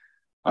that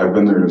I've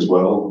been there as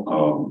well.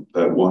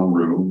 That one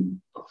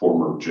room, a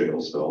former jail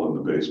cell in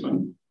the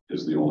basement,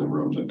 is the only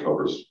room that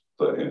covers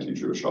the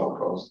anti-Jewish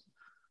Holocaust.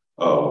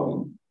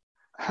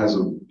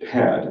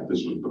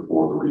 This was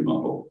before the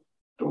remodel.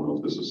 Don't know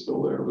if this is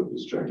still there, but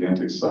this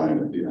gigantic sign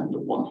at the end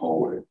of one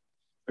hallway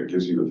that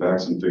gives you the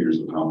facts and figures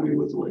of how many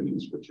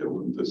Lithuanians were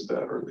killed in this,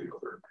 that, or the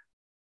other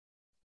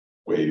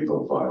wave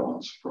of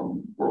violence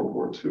from World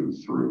War II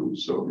through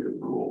Soviet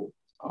rule.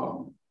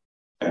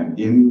 And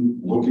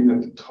in looking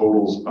at the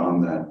totals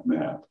on that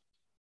map,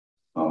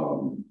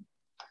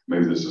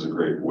 maybe this is a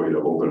great way to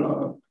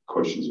open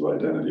questions of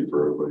identity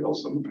for everybody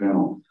else on the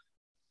panel.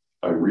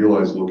 I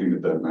realized looking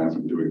at that map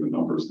and doing the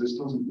numbers, this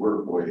doesn't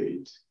work.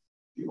 Wait,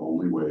 the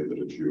only way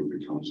that a Jew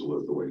becomes a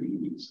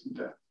Lithuanian is in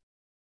death.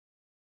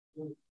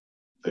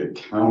 They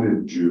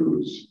counted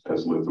Jews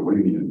as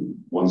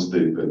Lithuanian once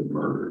they've been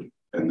murdered,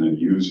 and then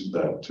used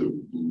that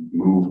to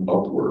move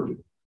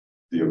upward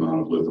the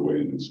amount of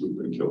Lithuanians who've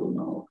been killed in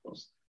the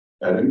Holocaust.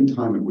 At any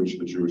time at which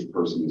the Jewish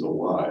person is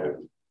alive,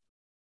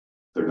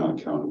 they're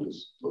not counted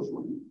as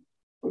Lithuanian.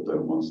 But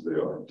then once they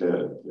are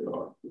dead, they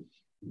are.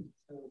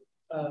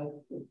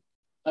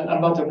 I'm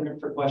about to open it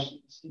for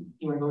questions.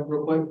 You want to go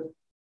real quick?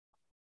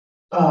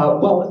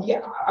 Well,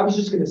 yeah, I was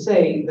just going to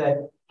say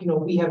that, you know,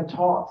 we have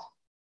talked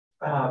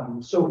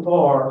so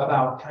far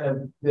about kind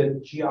of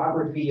the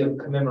geography of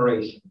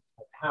commemoration,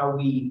 how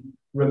we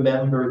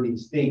remember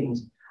these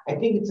things. I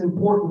think it's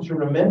important to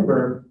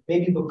remember,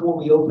 maybe before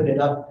we open it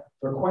up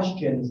for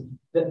questions,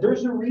 that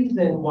there's a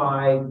reason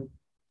why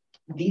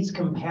these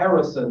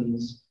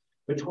comparisons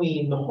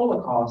between the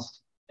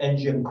Holocaust and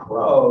Jim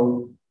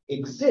Crow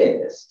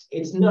exist.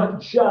 It's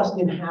not just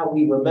in how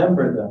we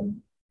remember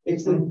them.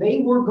 It's that they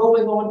were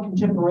going on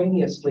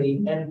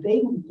contemporaneously, and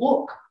they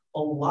look a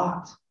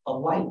lot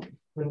alike.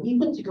 When we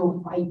went to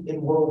go fight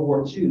in World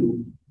War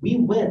II, we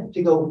went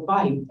to go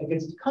fight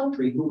against a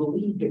country who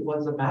believed it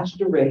was a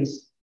master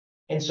race.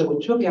 And so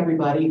it took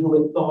everybody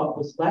who it thought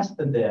was less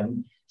than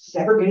them,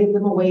 segregated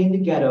them away into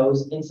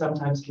ghettos, and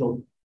sometimes killed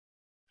them.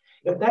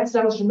 If that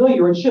sounds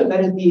familiar, it should.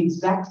 That is the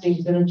exact same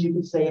sentence you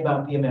could say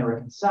about the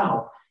American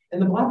South.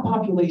 And the Black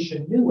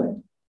population knew it.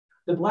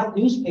 The Black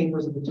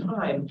newspapers at the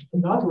time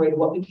inaugurated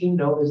what became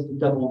known as the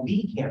Double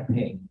V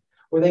campaign,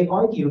 where they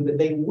argued that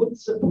they would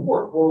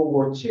support World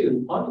War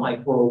II,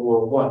 unlike World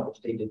War I,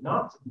 which they did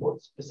not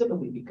support,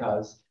 specifically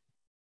because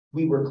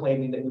we were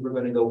claiming that we were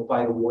going to go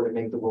fight a war to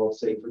make the world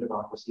safe for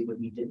democracy, but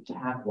we didn't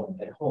have one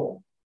at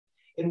home.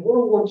 In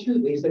World War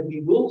II, they said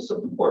we will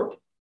support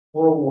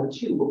World War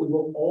II, but we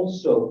will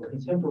also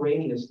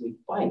contemporaneously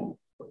fight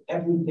for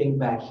everything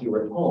back here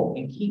at home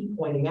and keep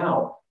pointing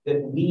out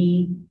that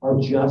we are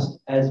just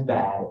as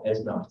bad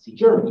as Nazi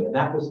Germany. And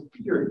that was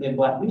appeared in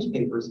Black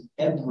newspapers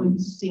every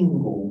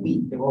single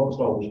week. They were almost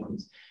all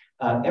weeklies.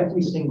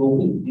 every single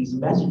week, these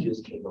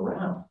messages came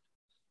around.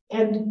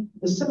 And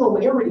the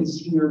similarities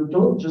here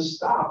don't just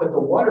stop at the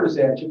water's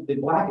edge of the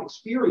Black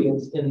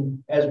experience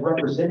as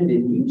represented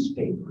in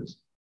newspapers.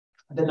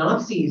 The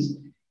Nazis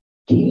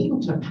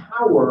came to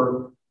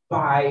power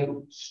by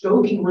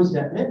stoking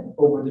resentment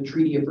over the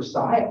Treaty of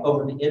Versailles,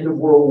 over the end of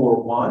World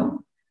War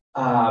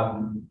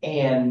I,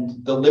 and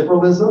the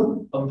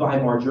liberalism of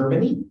Weimar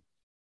Germany.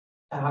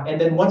 And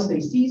then once they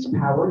seized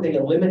power, they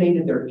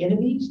eliminated their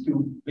enemies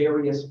through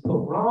various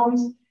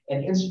pogroms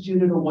and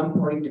instituted a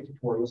one-party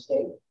dictatorial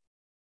state.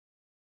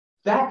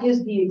 That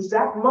is the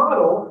exact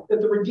model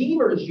that the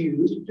Redeemers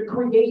used to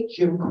create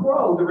Jim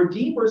Crow. The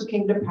Redeemers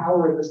came to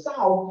power in the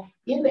South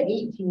in the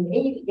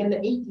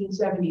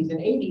 1870s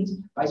and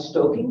 80s by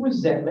stoking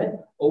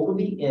resentment over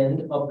the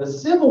end of the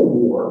Civil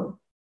War.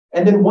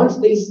 And then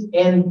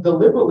and the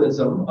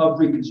liberalism of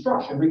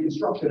Reconstruction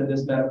in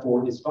this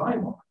metaphor is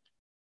Weimar.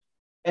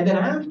 And then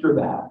after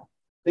that,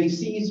 they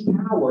seized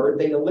power.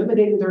 They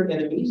eliminated their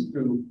enemies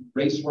through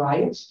race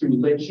riots, through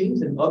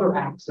lynchings, and other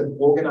acts of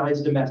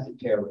organized domestic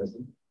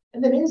terrorism,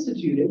 and then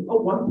instituted a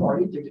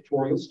one-party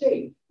dictatorial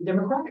state, the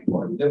Democratic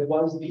Party, that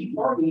was the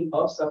party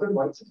of Southern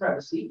white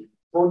supremacy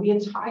for the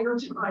entire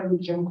time that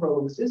Jim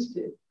Crow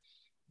existed.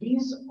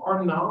 These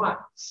are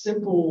not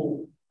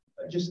simple,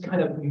 just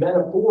kind of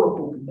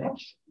metaphorical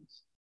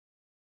connections.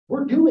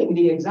 We're doing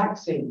the exact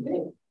same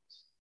things,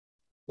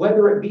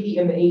 whether it be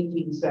in the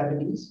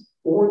 1870s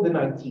or the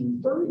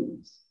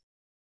 1930s.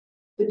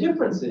 The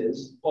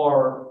differences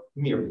are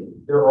myriad.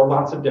 There are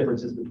lots of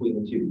differences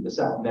between the two. The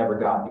South never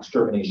got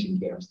extermination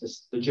camps.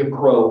 The Jim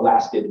Crow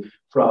lasted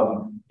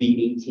from the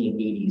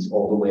 1880s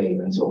all the way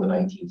until the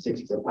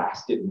 1960s. It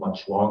lasted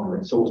much longer,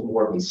 and so it was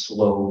more of a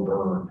slow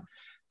burn.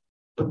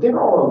 But there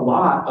are a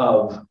lot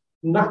of,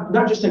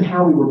 not just in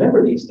how we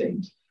remember these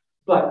things,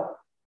 but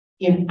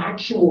in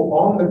actual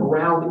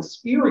on-the-ground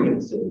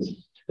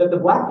experiences that the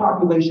Black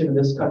population in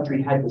this country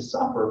had to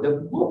suffer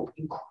that look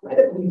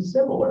incredibly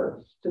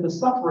similar to the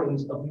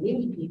sufferings of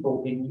many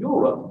people in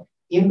Europe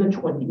in the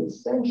 20th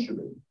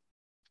century.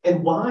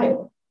 And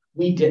while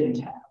we didn't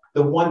have,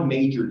 the one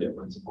major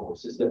difference, of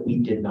course, is that we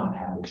did not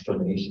have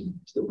extermination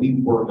camps, that we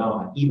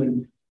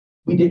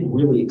didn't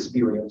really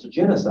experience a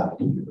genocide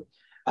here.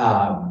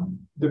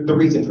 The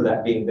reason for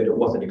that being that it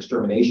wasn't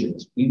extermination,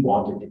 is we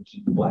wanted to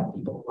keep Black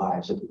people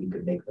alive so that we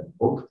could make them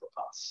work for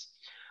us.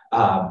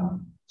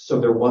 So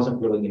there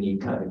wasn't really any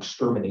kind of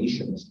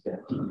exterminationist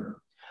bent here.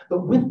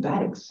 But with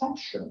that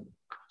exception,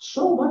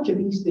 so much of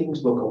these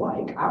things look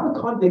alike. Our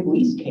convict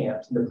lease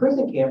camps and the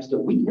prison camps that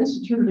we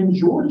instituted in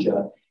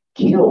Georgia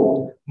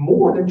killed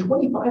more than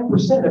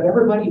 25% of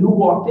everybody who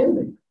walked in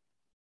there.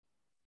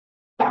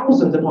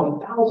 Thousands upon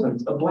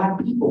thousands of Black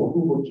people who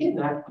were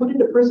kidnapped, put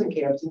into prison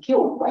camps, and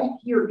killed right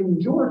here in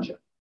Georgia.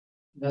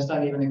 That's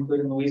not even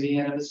including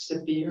Louisiana,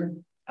 Mississippi, or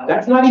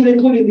that's not even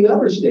including the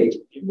other states.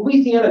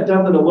 Louisiana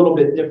does it a little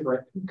bit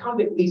different.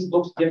 Convict lease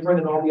looks different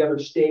in all the other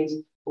states.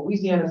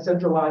 Louisiana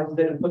centralizes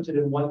it and puts it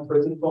in one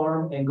prison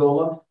farm,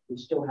 Angola,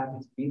 which still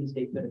happens to be the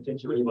state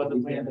penitentiary of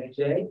Louisiana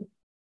today.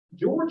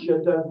 Georgia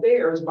does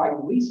theirs by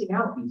leasing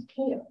out these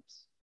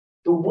camps.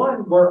 The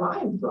one where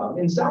I'm from,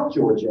 in South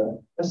Georgia,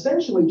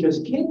 essentially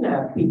just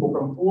kidnapped people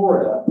from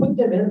Florida, put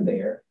them in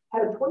there,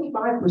 had a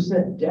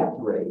 25% death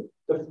rate.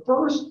 The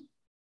first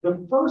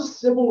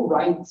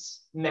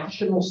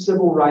national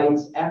civil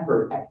rights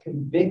effort at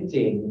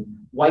convicting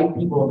white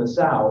people in the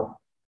South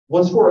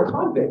was for a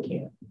convict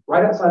camp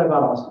right outside of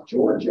Valdosta,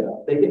 Georgia.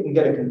 They didn't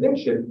get a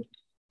conviction,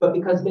 but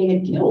because they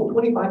had killed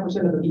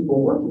 25% of the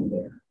people working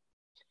there.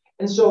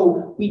 And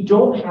so we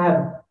don't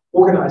have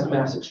organized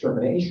mass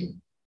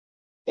extermination.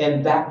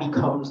 And that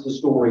becomes the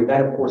story.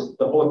 That, of course,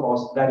 the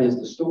Holocaust, that is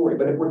the story.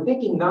 But if we're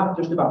thinking not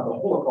just about the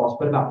Holocaust,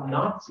 but about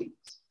Nazis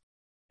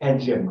and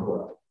Jim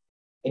Crow,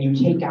 and you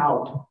take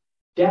out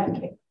death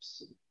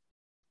camps,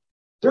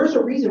 there's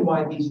a reason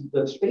why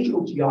the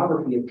spatial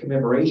geography of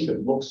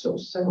commemoration looks so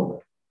similar.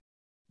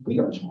 We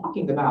are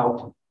talking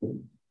about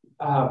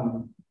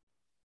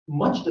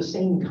much the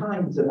same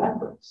kinds of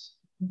efforts.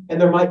 And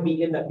there might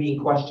end up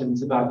being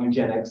questions about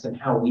eugenics and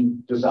how we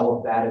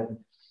develop that, and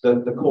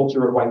the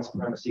culture of white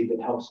supremacy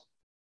that helps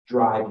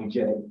drive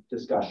eugenic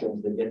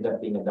discussions that end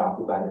up being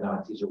adopted by the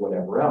Nazis or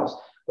whatever else.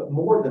 But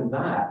more than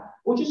that,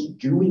 we're just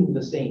doing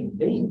the same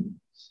things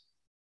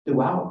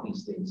throughout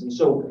these things. And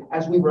so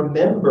as we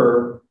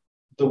remember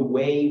the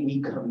way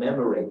we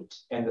commemorate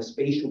and the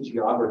spatial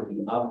geography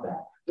of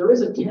that, there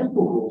is a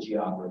temporal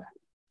geography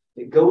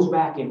that goes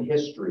back in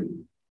history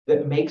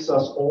that makes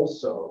us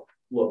also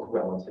look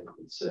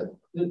relatively similar.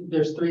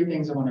 There's three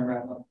things I want to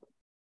wrap up.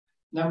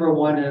 Number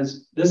one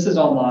is, this is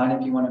online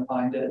if you want to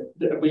find it.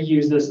 We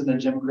use this in the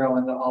Jim Crow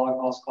and the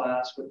Holocaust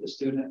class with the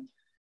student.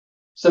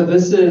 So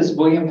this is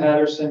William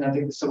Patterson, I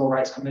think the Civil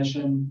Rights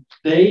Commission.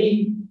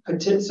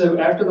 So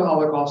after the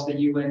Holocaust, the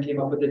UN came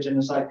up with the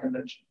Genocide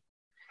Convention.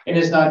 And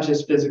it's not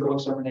just physical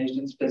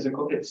extermination,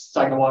 it's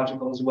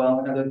psychological as well,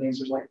 and other things.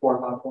 There's like 4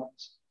 or 5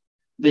 points.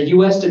 The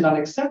US did not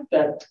accept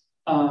that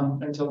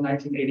until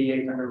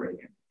 1988 under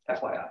Reagan,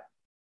 FYI.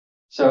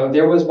 So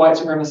there was white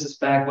supremacist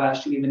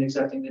backlash to even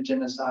accepting the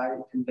Genocide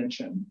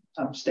Convention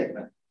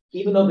statement.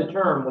 Even though the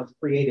term was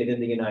created in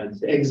the United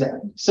States.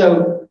 Exactly.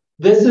 So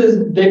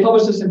they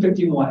published this in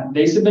 51.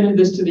 They submitted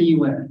this to the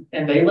UN,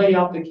 and they lay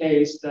out the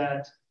case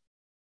that,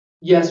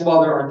 yes,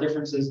 while there are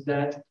differences,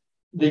 that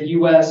the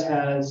US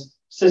has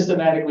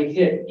systematically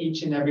hit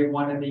each and every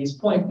one of these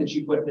points that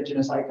you put in the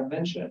Genocide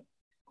Convention.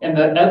 And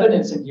the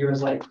evidence in here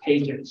is like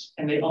pages,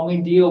 and they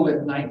only deal with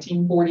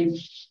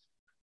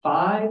 1945,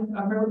 I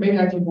remember, maybe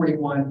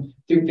 1941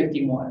 through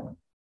 51,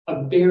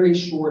 a very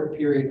short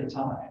period of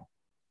time.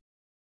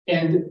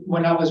 And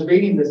when I was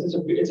reading this,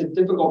 it's a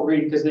difficult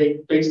read because they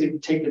basically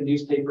take the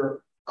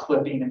newspaper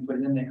clipping and put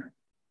it in there.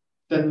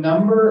 The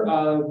number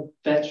of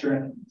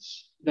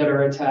veterans that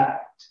are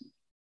attacked,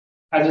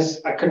 I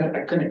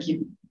couldn't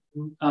keep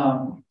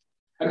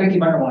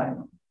underlining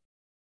them.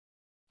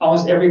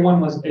 Almost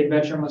everyone a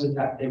veteran was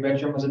attacked, a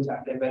veteran was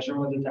attacked, a veteran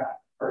was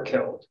attacked, or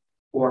killed,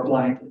 or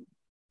blinded,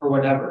 or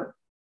whatever.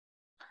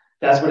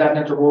 That's what happened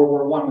after World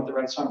War I with the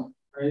Red Summer,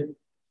 right?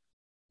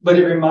 But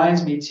it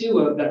reminds me too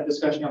of that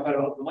discussion I've had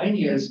about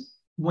Lithuania is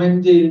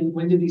when did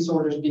these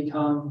soldiers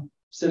become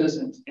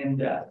citizens in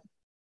death?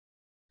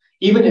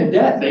 Even in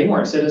death, they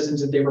weren't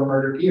citizens if they were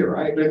murdered here,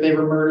 right? But if they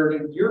were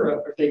murdered in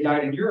Europe, if they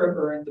died in Europe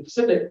or in the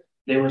Pacific,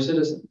 they were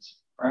citizens,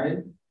 right?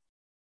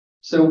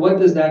 So what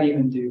does that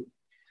even do?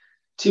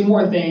 Two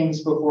more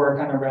things before I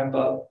kind of wrap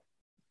up.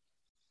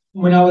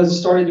 When I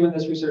started doing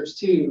this research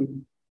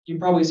too, you've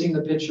probably seen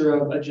the picture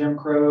of a Jim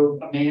Crow,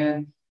 a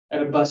man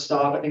at a bus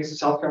stop. I think it's in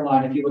South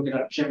Carolina. If you look it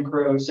up, Jim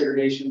Crow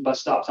segregation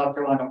bus stop, South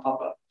Carolina, will pop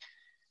up.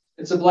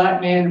 It's a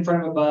black man in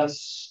front of a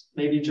bus,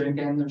 maybe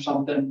drinking or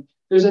something.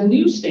 There's a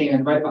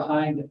newsstand right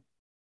behind it.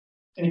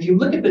 And if you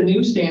look at the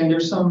newsstand,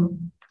 there's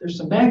some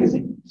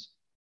magazines.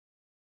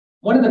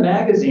 One of the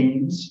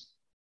magazines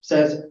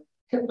says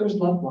Hitler's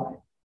Love Life.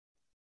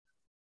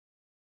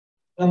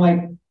 And I'm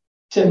like,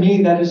 to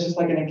me, that is just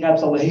like an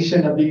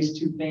encapsulation of these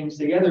two things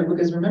together.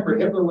 Because remember,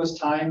 Hitler was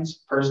Time's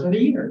Person of the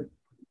Year.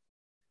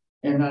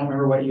 And I don't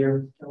remember what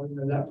year. I would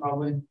know that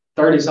probably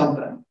 30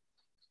 something.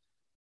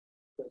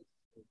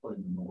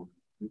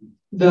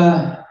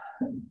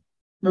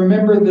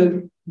 Remember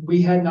that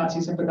we had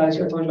Nazi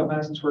sympathizers. I told you about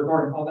Madison Square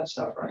Garden, all that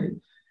stuff, right?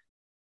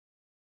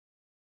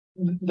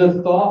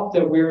 The thought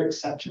that we're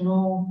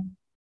exceptional,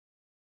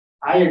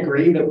 I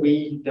agree that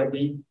we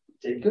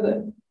did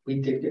good. We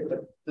did good.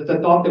 But the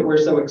thought that we're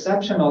so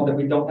exceptional that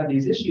we don't have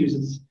these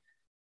issues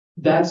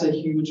that's a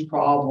huge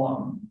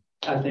problem,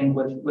 I think,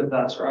 with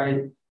us,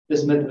 right?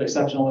 This myth of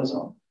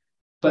exceptionalism.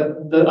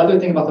 But the other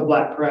thing about the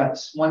Black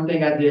press, one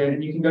thing I did,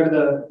 and you can go to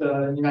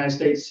the United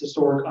States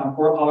Historic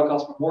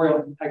Holocaust Memorial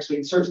and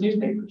actually search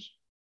newspapers.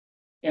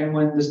 And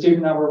when the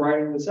student and I were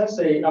writing this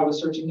essay, I was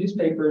searching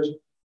newspapers,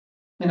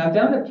 and I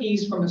found a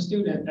piece from a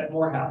student at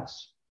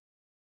Morehouse,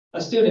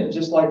 a student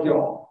just like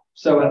y'all.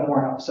 So at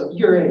Morehouse, so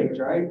your age,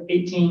 right?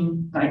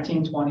 18,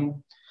 19, 20.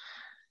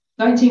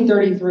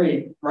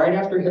 1933, right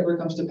after Hitler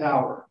comes to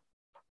power.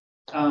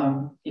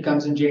 He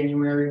comes in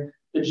January.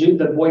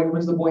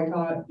 When's the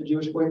boycott? The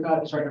Jewish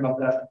boycott? It's writing about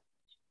that.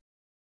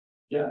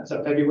 Yeah, is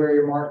that February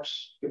or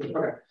March?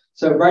 Okay.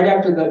 So right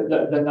after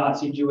the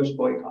Nazi Jewish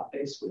boycott,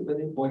 basically, where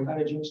they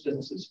boycotted Jewish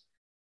businesses,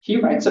 he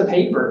writes a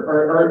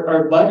paper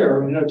or letter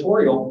or an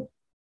editorial,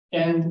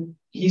 and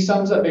he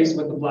sums up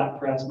basically what the Black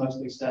press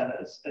mostly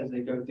says as they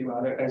go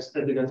throughout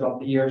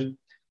the years.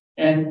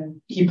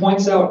 And he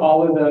points out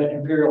all of the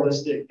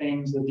imperialistic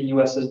things that the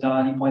U.S. has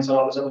done. He points out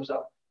all this other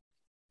stuff.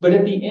 But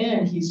at the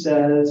end, he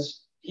says,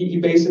 he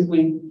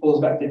basically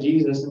pulls back to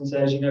Jesus and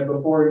says,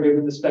 before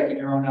removing the speck in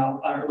your own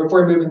eye,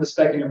 before removing the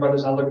speck in your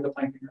brother's eye, look at the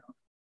plank in your own.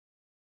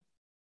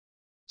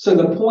 So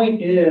the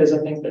point is, I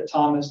think that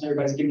Thomas and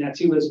everybody's getting that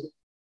too, is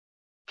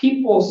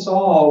people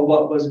saw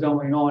what was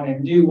going on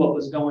and knew what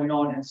was going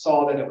on and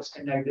saw that it was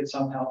connected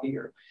somehow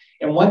here.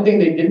 And one thing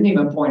they didn't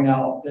even point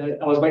out, that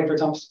I was waiting for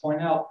Thomas to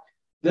point out,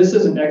 this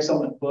is an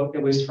excellent book,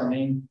 at least for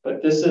me,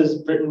 but this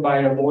is written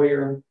by a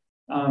lawyer.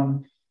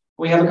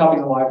 We have a copy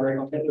in the library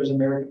on Hitler's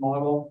American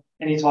Model,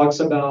 and he talks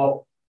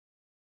about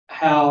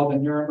how the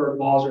Nuremberg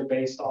laws are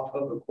based off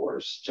of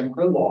course, Jim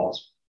Crow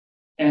laws.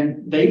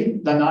 And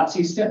the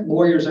Nazis sent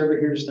lawyers over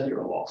here to study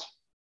our laws.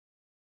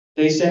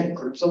 They sent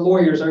groups of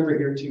lawyers over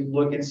here to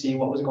look and see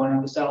what was going on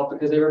in the South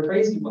because they were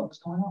crazy what was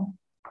going on.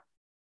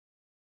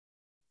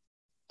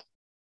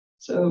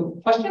 So,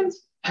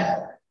 questions?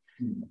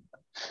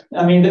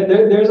 I mean,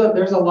 there's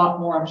a lot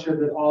more I'm sure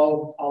that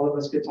all of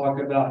us could talk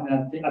about,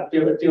 and I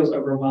feel it feels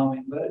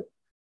overwhelming. But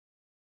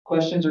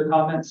questions or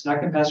comments, and I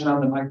can pass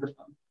around the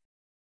microphone.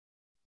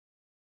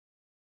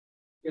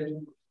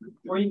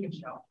 Or you can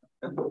shout.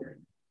 I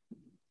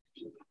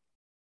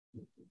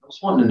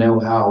just wanted to know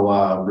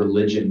how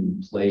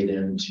religion played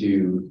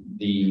into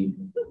the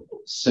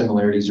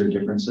similarities or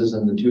differences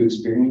in the two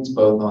experiences,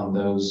 both on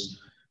those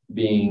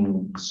being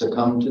who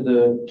succumbed to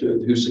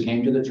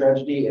the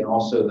tragedy, and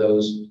also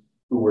those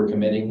who were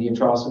committing the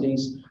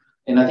atrocities.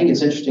 And I think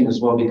it's interesting as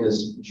well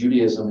because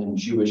Judaism and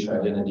Jewish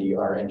identity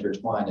are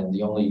intertwined, and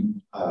the only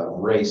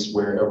race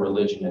where a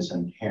religion is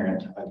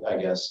inherent, I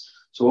guess.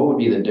 So what would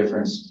be the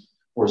difference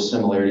or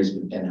similarities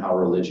in how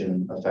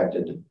religion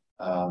affected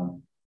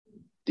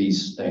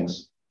these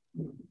things?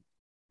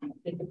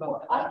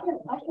 I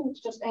can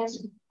just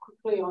answer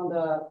quickly on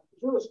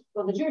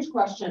the Jewish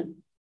question.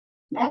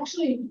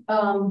 Actually,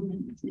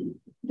 the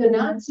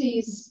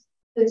Nazis,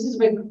 this is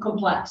very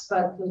complex,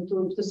 but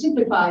to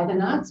simplify, the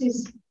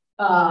Nazis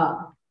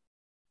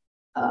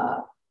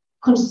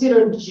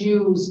considered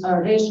Jews a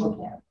racial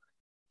category.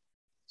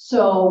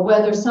 So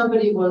whether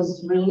somebody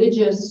was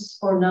religious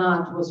or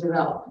not was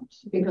irrelevant,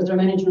 because there are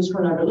many Jews who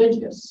are not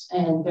religious,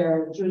 and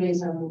their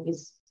Judaism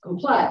is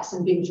complex,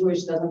 and being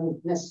Jewish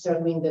doesn't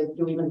necessarily mean that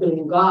you even believe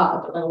in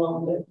God, let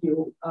alone that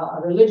you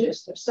are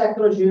religious. They're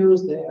secular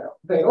Jews, they're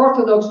very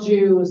Orthodox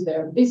Jews,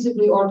 they're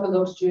visibly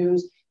Orthodox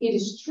Jews. It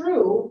is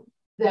true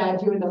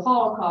that during the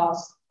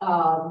Holocaust,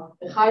 a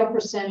high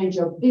percentage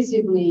of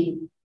visibly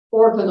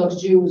Orthodox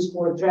Jews who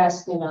were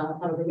dressed in a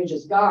kind of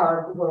religious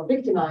garb were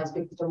victimized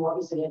because they're more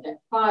easily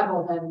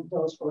identifiable than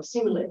those who were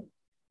assimilated.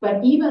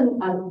 But even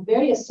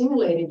very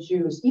assimilated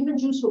Jews, even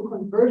Jews who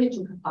converted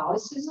to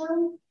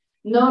Catholicism,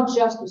 not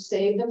just to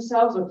save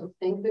themselves or to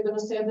think they're going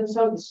to save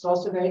themselves. This is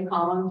also very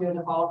common during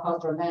the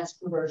Holocaust or mass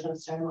conversion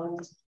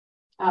ceremonies,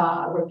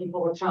 where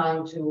people were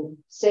trying to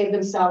save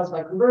themselves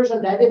by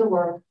conversion. That didn't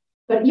work.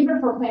 But even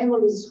for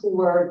families who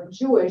were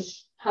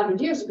Jewish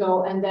 100 years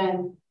ago and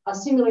then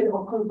assimilated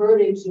or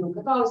converted to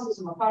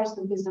Catholicism or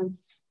Protestantism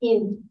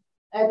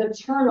at the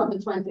turn of the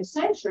 20th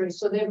century,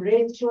 so they've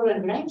raised children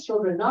and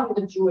grandchildren not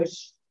in the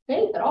Jewish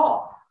faith at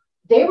all.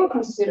 They were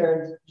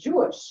considered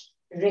Jewish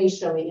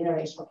racially in a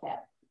racial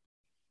category.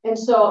 And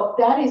so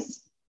that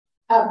is,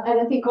 and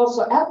I think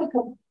also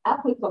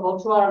applicable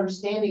to our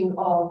understanding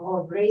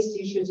of race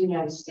issues in the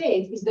United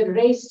States, is that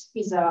race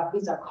is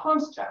a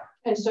construct.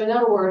 And so in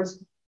other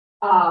words,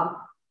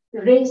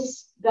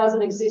 race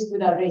doesn't exist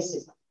without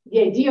racism.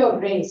 The idea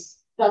of race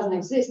doesn't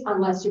exist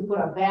unless you put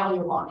a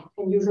value on it,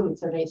 and usually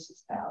it's a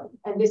racist value.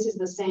 And this is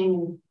the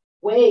same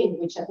way in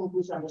which I think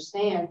we should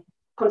understand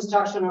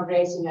construction of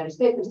race in the United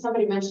States. And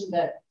somebody mentioned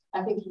that,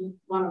 I think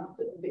one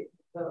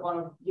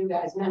of you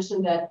guys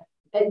mentioned that.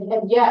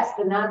 And yes,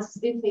 the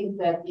Nazis did think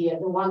that the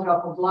one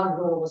drop of blood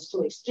rule was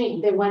too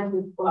extreme. They went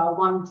with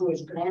one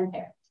Jewish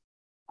grandparent.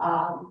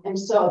 And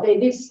so they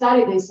did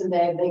study this, and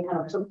they kind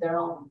of took their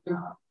own.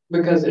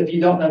 Because if you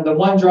don't know, the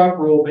one drop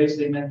rule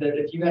basically meant that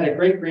if you had a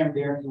great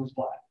grandparent who was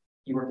black,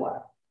 you were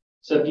black.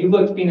 So if you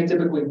looked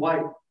phenotypically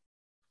white,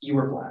 you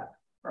were black,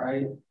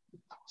 right?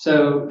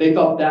 So they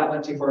thought that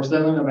went too far. So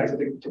then we went back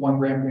to one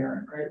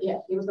grandparent, right? Yeah,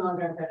 he was the one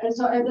grandparent. And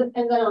so, and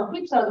then on the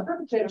flip side, on the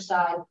perpetrator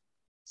side,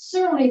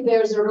 certainly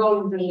there's a role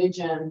in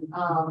religion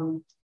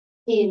on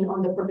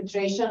the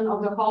perpetration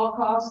of the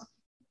Holocaust,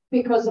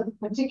 because a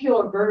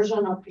particular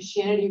version of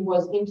Christianity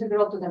was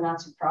integral to the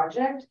Nazi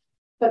project.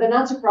 But the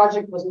Nazi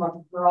project was much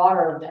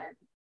broader than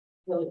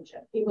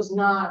religion. It was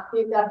not,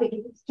 I think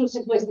it's too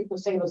simplistic to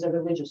say it was a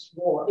religious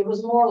war. It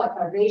was more like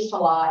a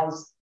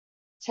racialized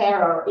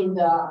terror in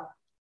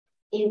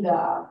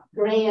the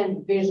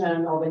grand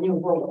vision of a new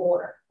world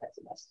order. That's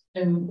the best.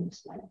 And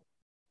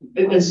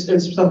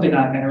it's something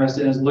I'm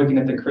interested in, is looking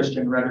at the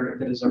Christian rhetoric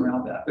that is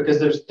around that, because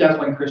there's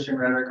definitely Christian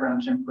rhetoric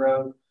around Jim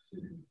Crow.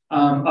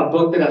 A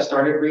book that I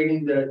started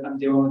reading that I'm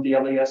doing with the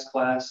LES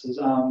class is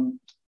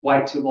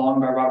White Too Long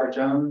by Robert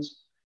Jones.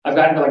 I've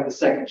gotten to like the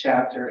second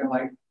chapter, and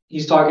like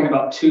he's talking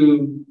about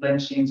 2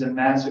 lynchings and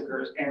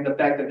massacres, and the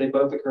fact that they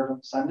both occurred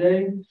on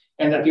Sunday,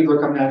 and that people are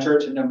coming out of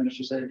church and no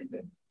minister said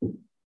anything.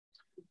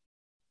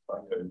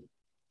 Okay.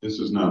 This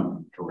is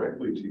not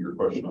directly to your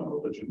question on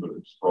religion, but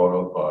it's brought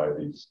up by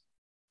these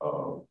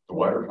the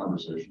wider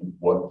conversation.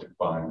 What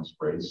defines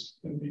race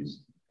in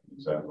these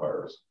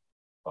empires?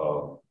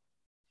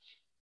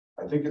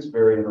 I think it's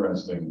very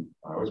interesting.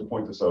 I always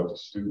point this out to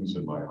students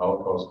in my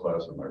Holocaust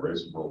class and my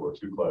race and World War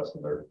II class,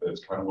 and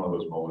it's kind of one of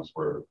those moments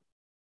where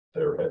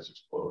their heads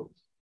explode.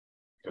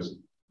 Because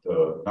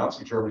the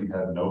Nazi Germany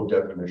had no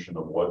definition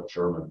of what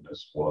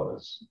Germanness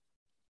was.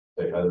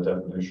 They had a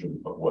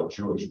definition of what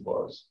Jewish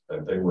was,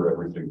 and they were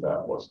everything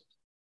that wasn't.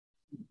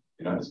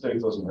 The United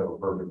States doesn't have a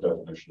perfect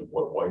definition of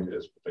what white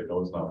is, but they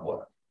know it's not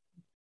black.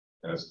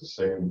 And it's the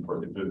same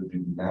for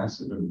the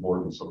massive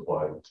importance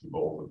applied to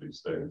both of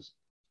these things.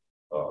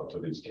 To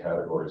these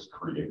categories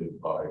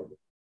created by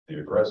the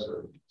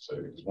aggressor. So,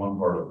 because one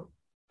part of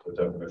the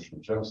definition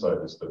of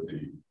genocide is that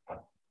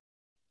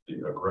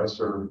the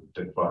aggressor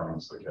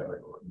defines the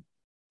category.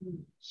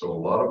 So a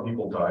lot of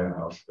people die in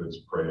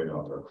Auschwitz praying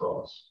on their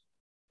cross.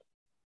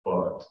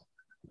 But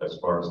as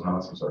far as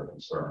Nazis are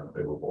concerned,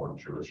 they were born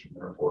Jewish and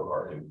therefore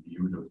are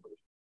immutably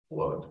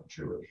blood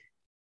Jewish.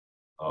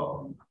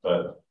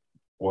 That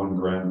one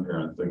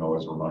grandparent thing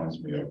always reminds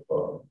me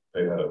of,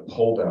 they had a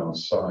pull-down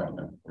sign,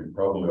 and we've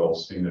probably all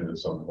seen it at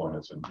some point.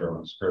 It's in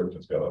German script.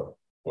 It's got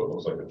what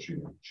looks like a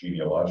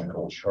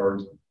genealogical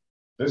chart.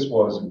 This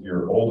was, if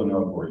you're old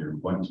enough or you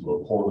went to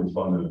a poorly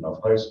funded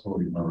enough high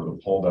school, you remember the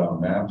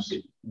pull-down maps.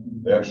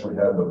 They actually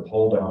had the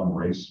pull-down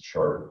race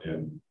chart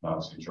in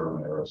Nazi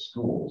German era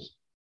schools,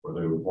 where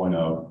they would point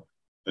out,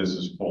 this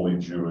is fully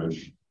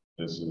Jewish,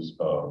 this is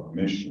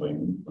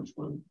Mischling, which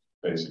would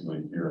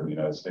basically here in the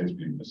United States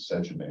being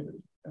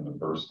miscegenated in the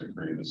first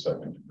degree, the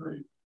second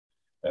degree.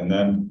 And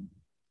then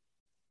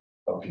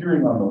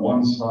appearing on the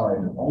one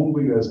side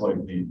only as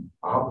like the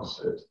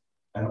opposite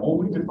and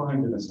only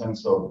defined in a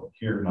sense of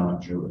here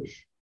not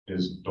Jewish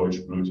is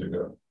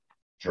Deutschblütige,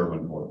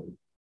 German blood.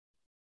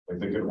 Like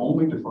they could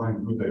only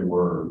define who they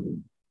were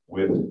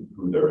with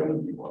who their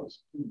enemy was.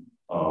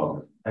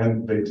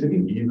 And they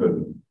didn't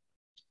even,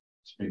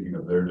 speaking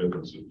of their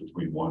differences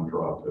between one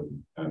drop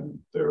and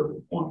their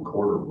 1/4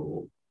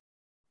 rule,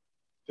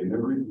 they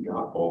never even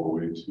got all the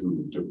way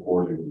to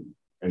deporting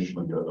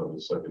Mischlinge of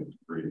the second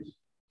degree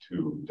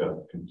to death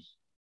camps.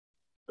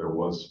 There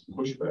was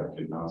pushback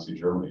in Nazi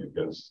Germany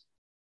against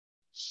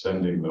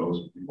sending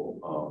those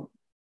people.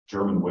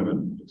 German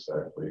women,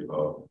 exactly,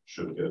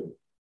 should get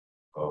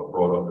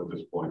brought up at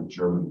this point.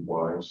 German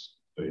wives,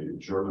 the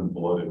German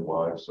blooded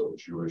wives of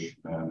Jewish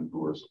men who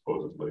were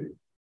supposedly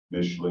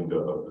Mischlinge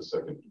of the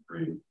second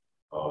degree,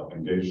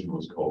 engaged in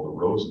what's called the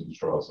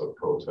Rosenstrasse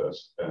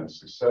protest and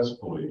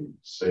successfully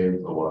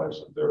saved the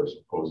lives of their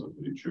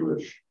supposedly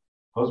Jewish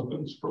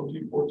husbands from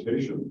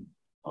deportation.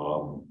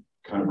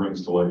 Kind of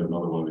brings to light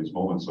another one of these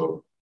moments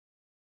of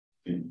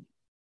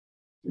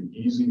the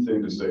easy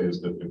thing to say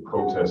is that the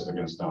protest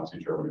against Nazi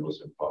Germany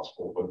was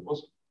impossible, but it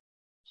wasn't.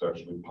 It's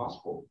actually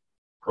possible.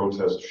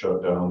 Protest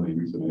shut down the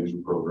euthanasia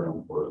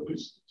program, or at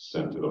least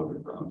sent it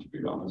underground, to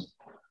be honest.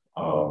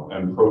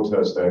 And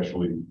protest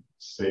actually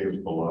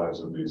saved the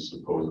lives of these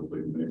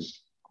supposedly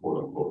mixed,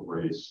 quote unquote,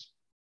 race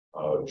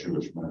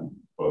Jewish men.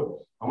 But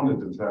I wanted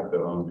to tack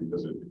that on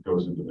because it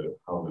goes into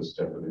how this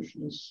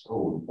definition is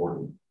so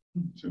important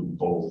to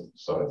both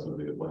sides of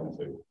the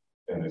Atlantic,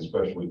 and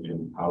especially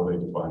in how they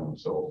define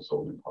themselves as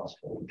only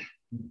possible,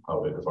 how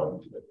they define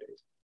it today.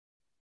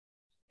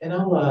 And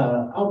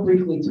I'll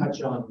briefly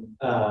touch on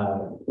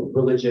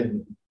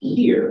religion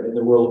here in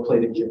the world of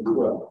play of Jim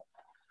Crow.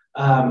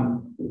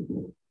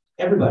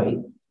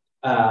 Everybody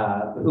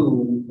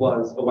who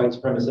was a white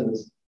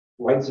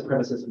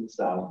supremacist in the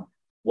South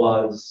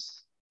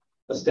was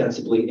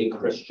ostensibly a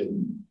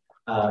Christian.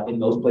 In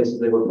most places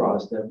they were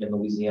Protestant. In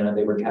Louisiana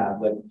they were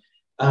Catholic.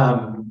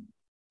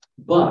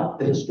 But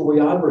the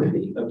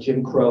historiography of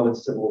Jim Crow and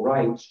civil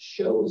rights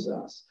shows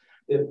us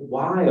that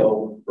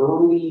while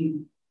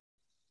early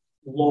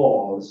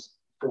laws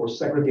for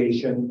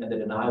segregation and the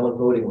denial of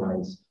voting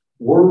rights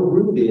were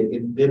rooted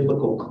in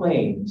biblical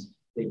claims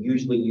that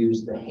usually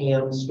use the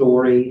Ham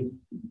story,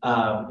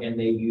 and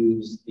they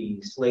use the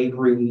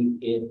slavery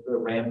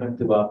rampant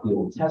throughout the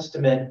Old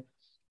Testament.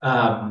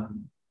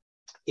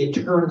 It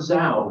turns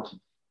out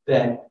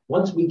that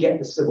once we get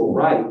to civil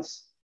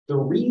rights, the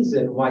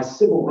reason why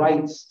civil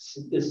rights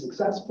is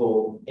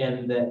successful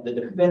and that the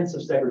defense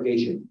of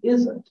segregation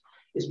isn't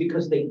is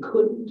because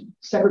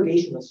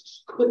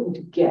segregationists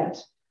couldn't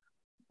get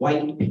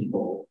white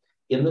people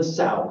in the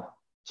South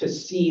to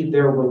see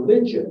their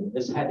religion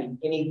as having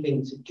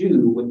anything to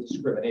do with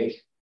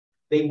discrimination.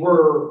 They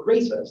were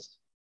racist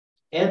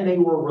and they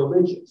were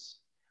religious,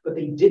 but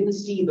they didn't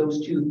see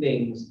those two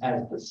things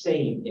as the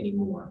same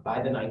anymore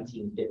by the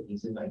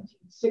 1950s and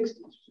 1960s.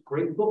 There's a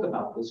great book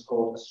about this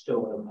called A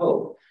Stone of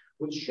Hope,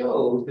 which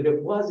shows that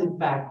it was in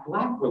fact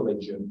Black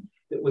religion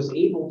that was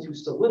able to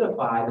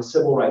solidify the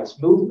civil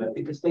rights movement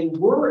because they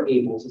were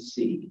able to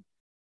see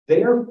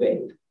their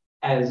faith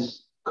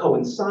as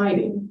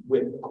coinciding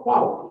with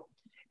equality.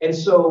 And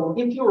so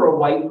if you're a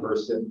white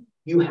person,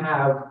 you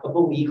have a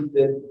belief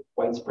that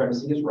white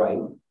supremacy is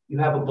right. You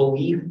have a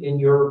belief in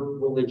your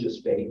religious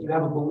faith. You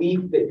have a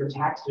belief that your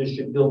taxes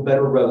should build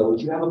better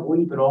roads. You have a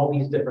belief in all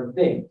these different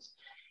things.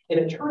 And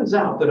it turns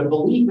out that a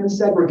belief in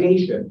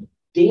segregation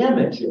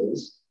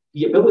damages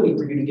the ability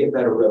for you to get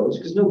better roads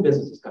because no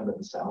businesses come to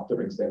the South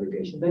during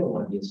segregation. They don't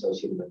want to be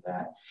associated with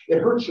that. It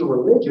hurts your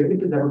religion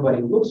because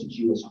everybody looks at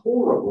you as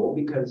horrible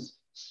because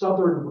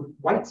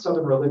white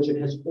Southern religion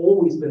has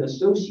always been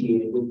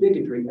associated with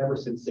bigotry ever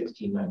since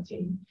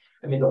 1619.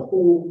 I mean, the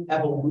whole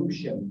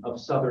evolution of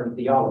Southern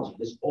theology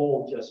has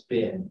all just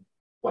been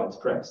white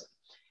supremacy.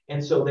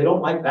 And so they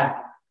don't like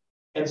that.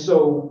 And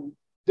so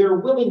they're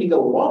willing to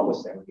go along with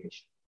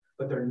segregation,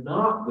 but they're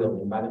not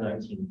willing by the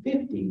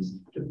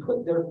 1950s to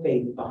put their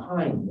faith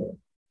behind it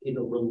in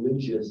a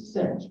religious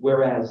sense,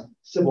 whereas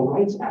civil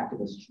rights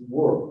activists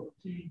were.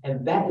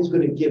 And that is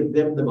going to give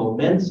them the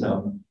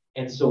momentum.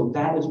 And so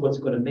that is what's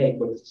going to make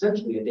what is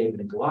essentially a David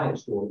and Goliath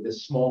story,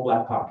 this small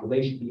Black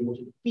population be able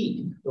to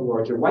defeat the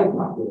larger white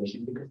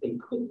population because they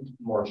couldn't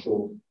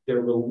marshal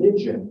their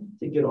religion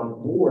to get on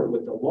board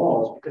with the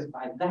laws, because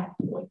by that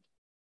point,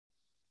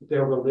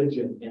 their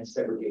religion and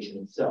segregation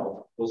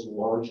itself was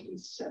largely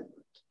separate.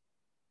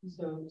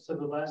 So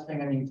the last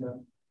thing I think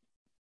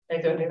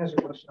there's a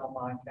question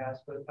online, Cass,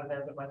 but I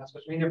think my last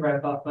question, we never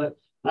wrap up, but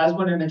I just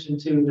wanted to mention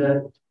too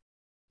that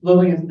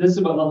this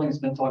is what Lillian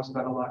Smith talks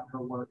about a lot in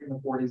her work in the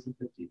 40s and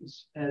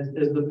 50s,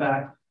 is the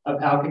fact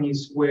of how can you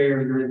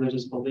square your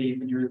religious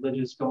belief and your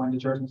religious going to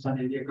church on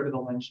Sunday to go to the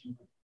lynching.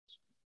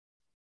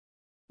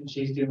 And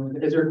she's dealing with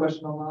it. Is there a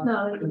question online?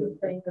 No.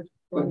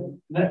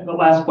 The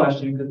last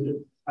question, because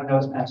I know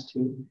it's past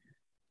 2.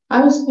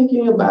 I was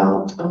thinking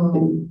about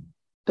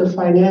the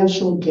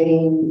financial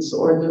gains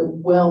or the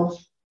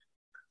wealth.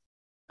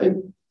 Like,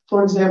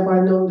 for example,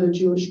 I know the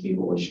Jewish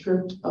people were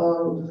stripped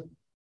of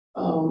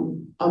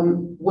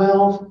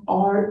wealth,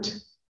 art,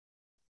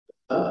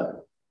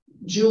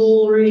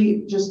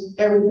 jewelry, just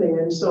everything.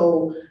 And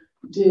so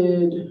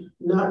did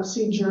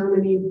Nazi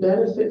Germany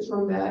benefit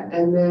from that?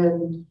 And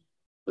then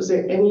was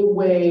there any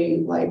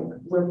way, like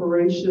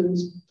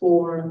reparations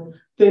for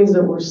things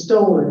that were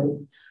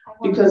stolen?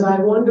 Because I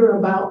wonder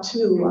about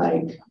too,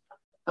 like,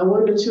 I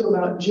wonder too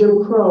about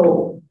Jim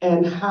Crow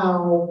and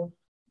how,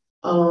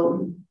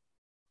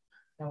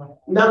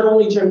 not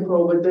only Jim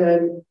Crow,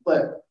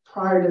 but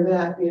prior to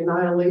that, the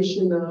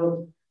annihilation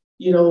of,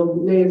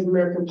 Native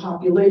American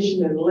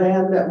population and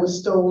land that was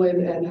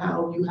stolen, and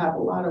how you have a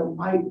lot of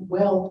white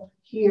wealth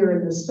here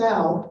in the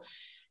South,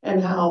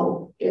 and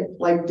how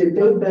did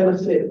they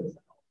benefit?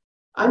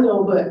 I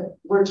know, but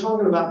we're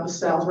talking about the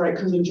South, right?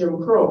 Because of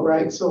Jim Crow,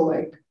 right? So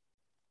like,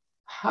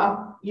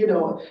 how,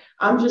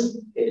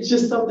 it's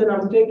just something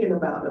I'm thinking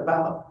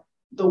about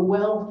the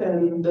wealth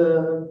and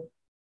the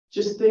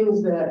just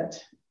things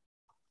that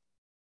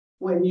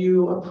when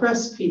you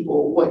oppress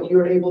people, what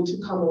you're able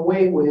to come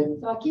away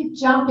with. So I keep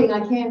jumping.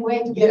 I can't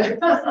wait to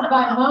get this is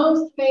my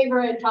most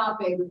favorite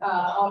topic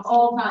of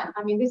all time.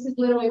 I mean, this is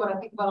literally what I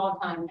think about all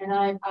the time.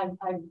 And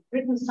I've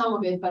written some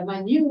of it, but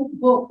my new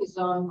book is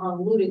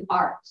on looted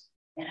art.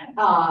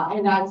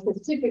 And I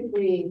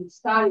specifically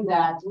studied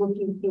that,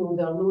 looking through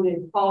the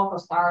looted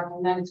Holocaust art,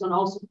 and then it's going to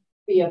also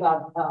be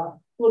about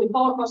looted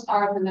Holocaust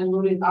art and then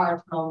looted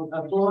art from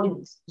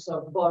Bologna's.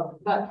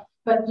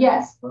 But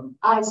yes,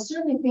 I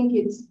certainly think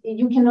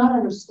you cannot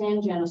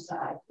understand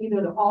genocide,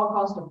 either the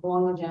Holocaust or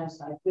Bologna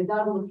genocide,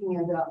 without looking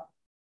at the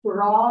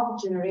broad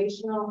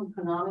generational,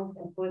 economic,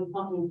 and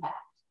political impact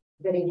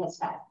that it has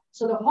had.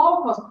 So the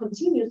Holocaust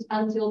continues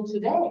until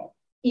today.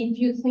 If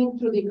you think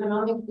through the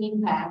economic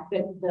impact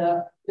that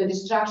the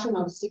destruction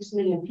of 6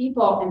 million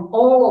people and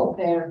all of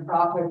their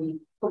property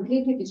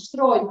completely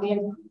destroyed,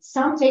 and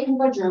some taken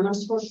by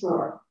Germans for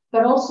sure,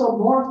 but also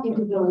morphed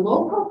into the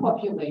local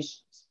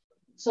populations.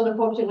 So the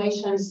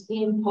populations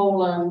in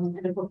Poland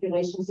and the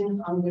populations in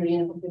Hungary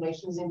and the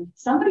populations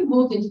somebody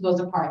moved into those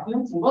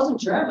apartments. It wasn't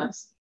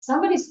Germans.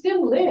 Somebody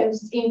still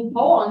lives in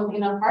Poland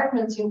in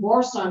apartments in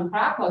Warsaw and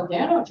Krakow.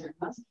 They're not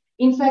Germans.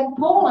 In fact,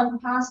 Poland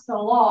passed a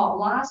law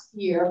last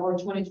year or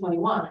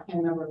 2021, I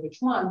can't remember which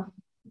one,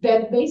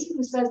 that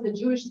basically says the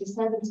Jewish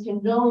descendants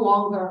can no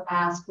longer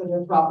ask for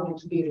their property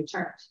to be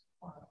returned.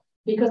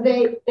 Because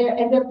they're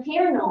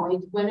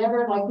paranoid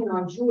whenever,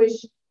 a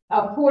Jewish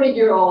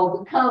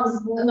 40-year-old comes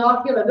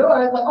knocking on the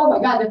door, it's like, oh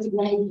my God, that's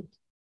ignited.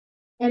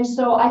 And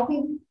so I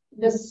think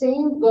the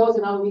same goes,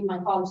 and I'll leave my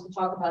colleagues to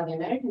talk about the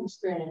American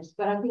experience,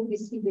 but I think we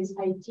see this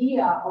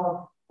idea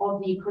of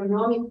the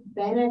economic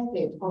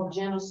benefit of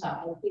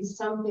genocide is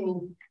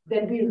something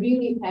that we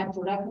really have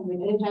to reckon with.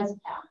 And it has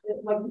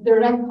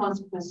direct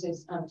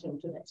consequences until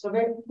today. So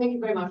thank you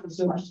very much for this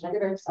question. I'm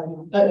very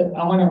excited.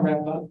 I want to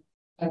wrap up.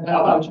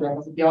 I'll wrap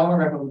up. Yeah, I want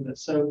to wrap up with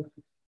this. So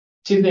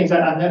two things.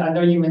 I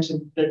know you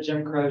mentioned that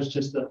Jim Crow is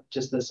just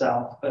the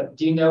South, but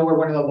do you know where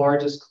one of the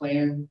largest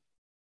Klan,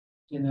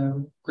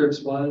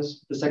 groups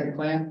was? The second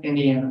Klan?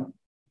 Indiana.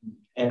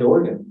 And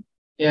Oregon.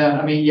 Yeah,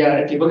 I mean, yeah,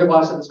 if you look at a lot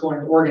of stuff that's going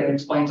to Oregon, it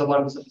explains a lot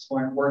of the stuff that's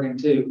going to Oregon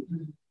too.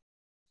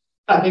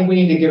 I think we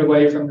need to get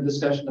away from the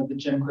discussion of the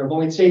Jim Crow.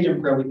 When we say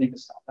Jim Crow, we think of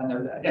South. I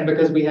know that. And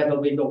because we have the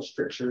legal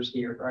strictures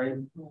here, right?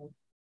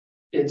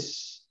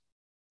 It's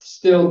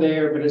still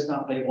there, but it's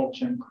not labeled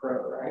Jim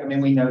Crow, right? I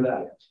mean, we know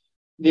that.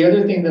 The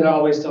other thing that I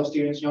always tell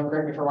students,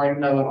 correct me if I'm right, I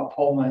know about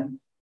Poland,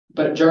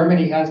 but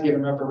Germany has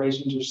given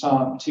reparations or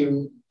some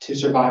to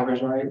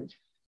survivors, right?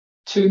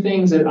 Two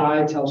things that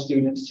I tell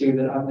students too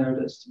that I've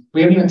noticed.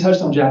 We haven't even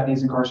touched on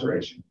Japanese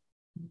incarceration.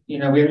 We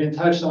haven't even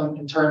touched on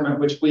internment,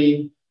 which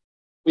we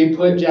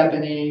put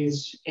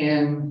Japanese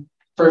in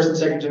first and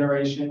second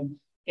generation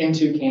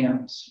into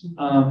camps.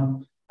 I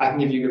can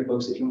give you good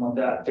books if you want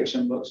that,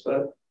 fiction books,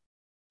 but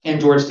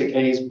in George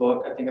Takei's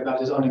book, I think about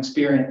his own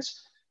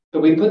experience.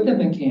 But we put them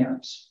in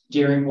camps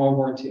during World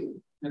War II.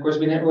 And of course,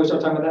 we didn't really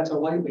start talking about that so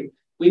lightly.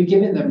 We've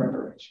given them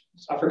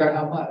reparations. I forgot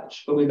how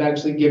much, but we've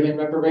actually given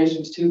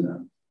reparations to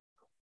them.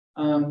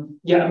 I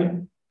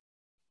know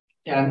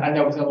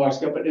it's on a large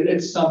scale, but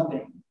it's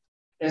something.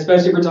 And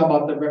especially if we're talking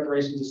about the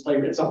reparations of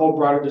slavery, it's a whole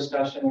broader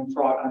discussion and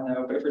fraud, I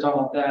know. But if we're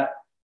talking about that,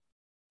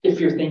 if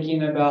you're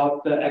thinking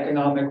about the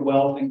economic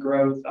wealth and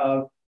growth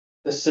of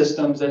the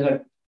systems that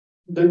have,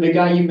 the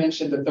guy you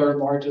mentioned, the third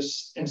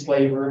largest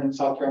enslaver in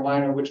South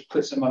Carolina, which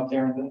puts him up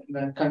there in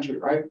the country,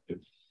 right?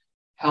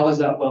 How is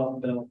that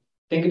wealth built?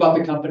 Think about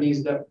the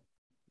companies that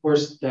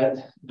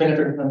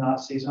benefited from the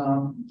Nazis,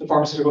 the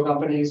pharmaceutical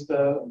companies,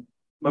 the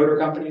motor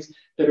companies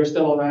that are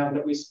still around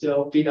that we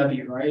still,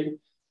 VW, right?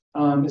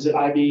 Is it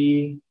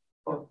IB?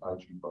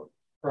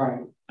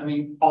 Right. I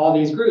mean, all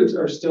these groups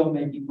are still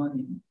making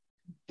money.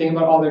 Think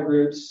about all the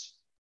groups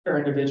or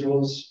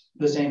individuals,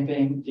 the same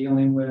thing,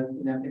 dealing with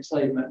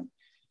enslavement.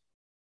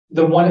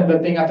 The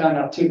thing I found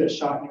out too that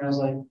shocked me, I was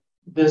like,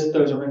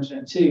 those are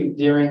mentioned too,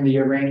 during the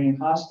Iranian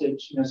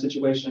hostage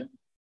situation,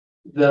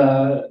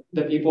 the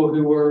people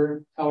who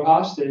were held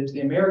hostage,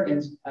 the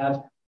Americans,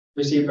 have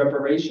received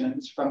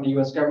reparations from the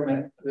US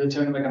government to the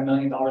tune of like $1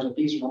 million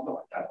apiece or something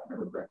like that, if I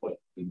remember correctly.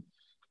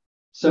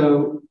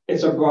 So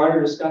it's a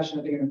broader discussion,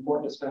 I think an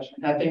important discussion.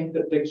 And I think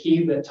that the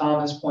key that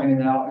Tom has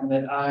pointed out and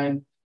that I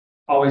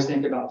always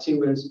think about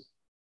too is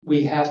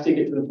we have to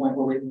get to the point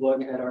where we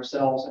look at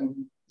ourselves.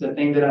 And the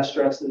thing that I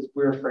stress is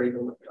we're afraid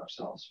to look at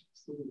ourselves.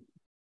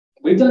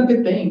 We've done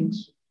good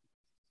things.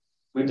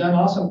 We've done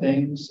awesome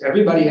things.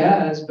 Everybody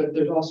has, but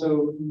there's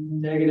also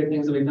negative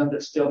things that we've done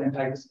that still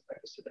impact us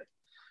today.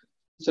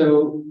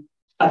 So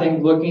I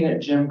think looking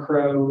at Jim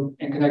Crow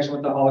in connection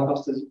with the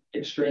Holocaust is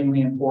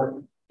extremely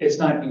important. It's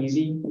not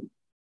easy,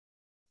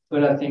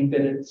 but I think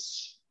that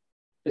it's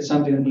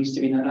something that needs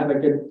to be done. I have a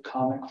good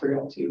comment for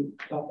y'all too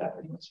about that.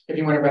 If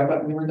you want to wrap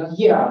up and we're done.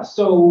 Yeah.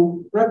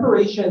 So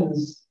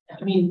reparations.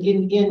 I mean,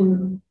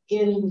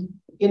 in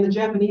the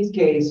Japanese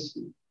case,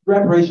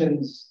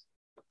 reparations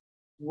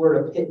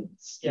were a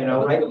pittance. You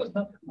know, right?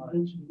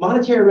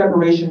 Monetary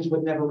reparations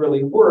would never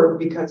really work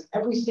because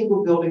every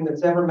single building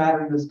that's ever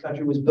mattered in this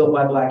country was built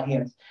by Black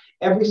hands.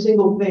 Every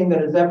single thing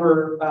that has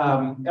ever,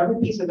 every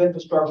piece of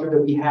infrastructure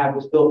that we had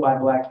was built by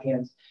Black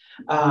hands.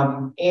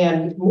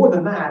 And more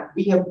than that,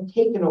 we have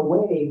taken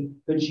away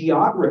the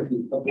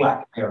geography of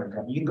Black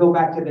America. You go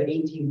back to the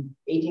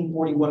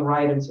 1841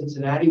 riot in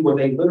Cincinnati, where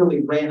they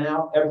literally ran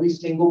out every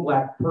single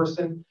Black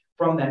person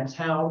from that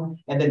town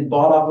and then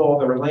bought up all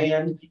their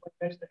land.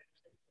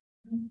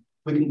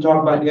 We can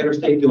talk about the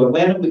interstate through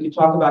Atlanta. We can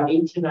talk about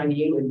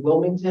 1898 in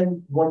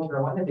Wilmington, North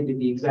Carolina. They did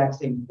the exact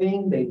same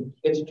thing. They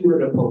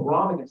instituted a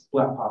pogrom against the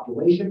Black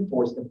population,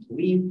 forced them to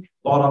leave,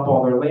 bought up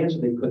all their land so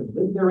they couldn't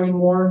live there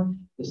anymore.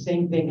 The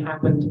same thing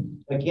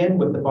happened again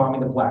with the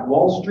bombing of Black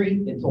Wall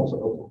Street in Tulsa,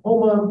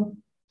 Oklahoma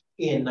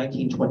in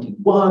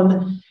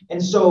 1921.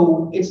 And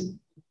so it's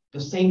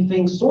the same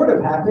thing sort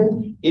of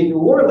happened in New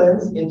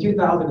Orleans in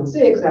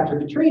 2006 after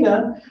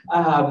Katrina.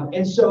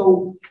 And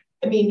so,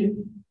 I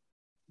mean,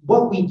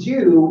 what we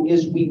do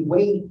is we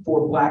wait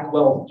for Black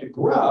wealth to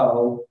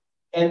grow,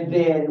 and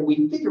then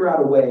we figure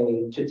out a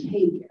way to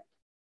take it.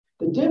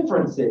 The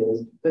difference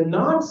is the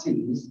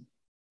Nazis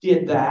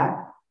did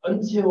that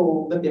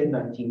until the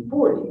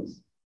mid-1940s.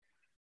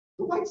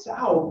 The White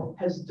South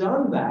has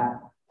done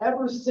that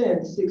ever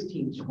since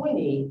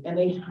 1620, and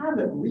they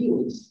haven't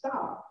really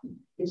stopped.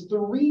 It's the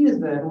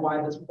reason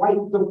why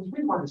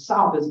the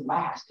South is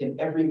last in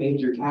every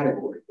major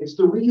category. It's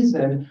the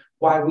reason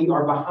why we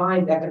are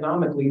behind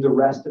economically the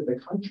rest of the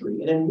country,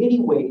 and in many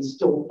ways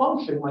still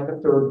function like a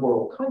third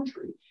world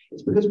country.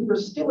 It's because we are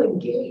still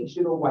engaged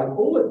in a white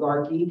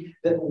oligarchy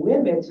that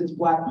limits its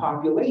Black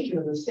population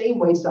in the same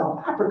way South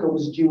Africa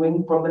was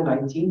doing from the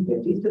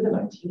 1950s to the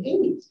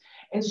 1980s.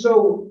 And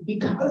so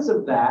because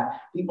of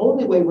that, the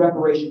only way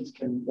reparations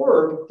can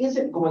work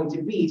isn't going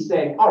to be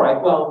saying, all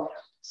right, well,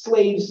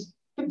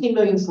 15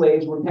 million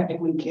slaves were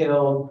technically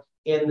killed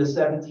in the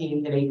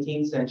 17th and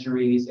 18th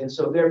centuries. And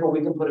so therefore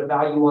we can put a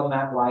value on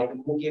that life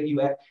and we'll give you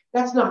that.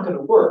 That's not going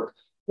to work.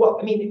 Well,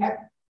 I mean,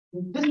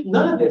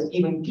 none of this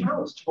even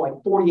counts to like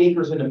 40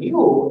 acres and a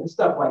mule and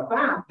stuff like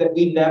that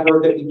we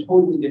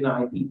totally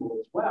deny people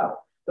as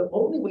well. The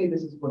only way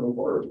this is going to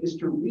work is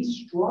to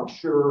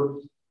restructure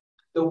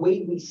the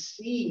way we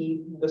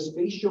see the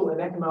spatial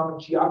and economic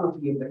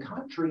geography of the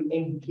country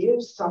and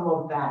give some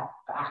of that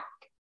back.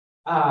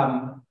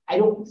 I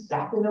don't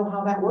exactly know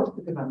how that works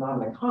because I'm not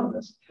an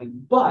economist,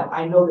 but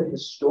I know that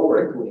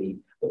historically,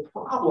 the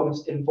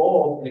problems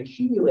involved in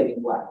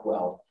accumulating Black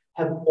wealth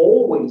have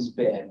always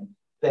been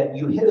that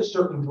you hit a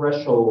certain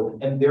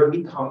threshold and there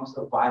becomes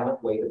a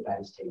violent way that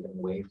is taken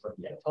away from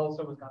you.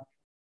 Tulsa was not.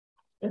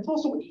 And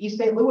Tulsa, East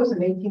St. Louis in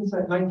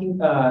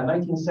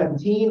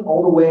 1917,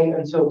 all the way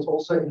until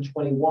Tulsa in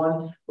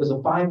 21 was a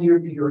 5-year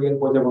period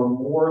where there were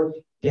more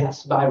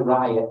deaths by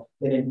riot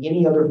than in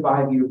any other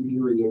 5-year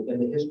period in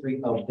the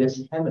history of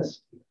this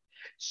hemisphere.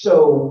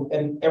 So,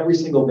 and every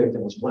single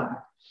victim was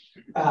Black.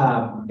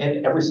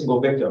 And every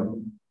single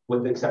victim,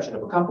 with the exception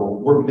of a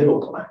couple, were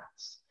middle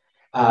class,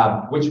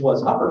 which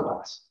was upper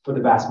class for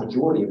the vast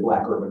majority of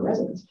Black urban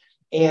residents.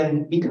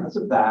 And because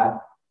of that,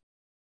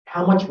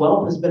 how much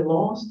wealth has been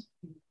lost?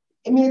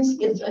 I mean,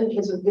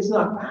 it's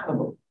not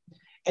fathomable.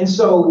 And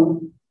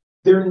so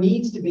there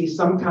needs to be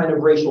some kind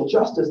of racial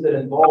justice that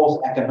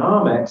involves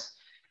economics.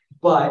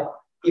 But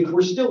if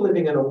we're still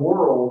living in a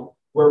world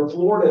where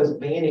Florida is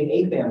banning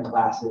AFAM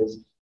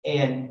classes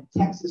and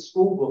Texas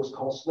school books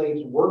call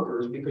slaves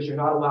workers because you're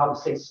not allowed to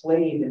say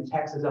slave in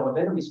Texas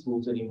elementary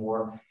schools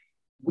anymore,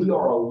 we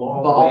are a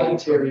long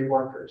Voluntary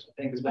workers, I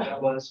think is what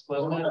it was,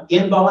 wasn't it?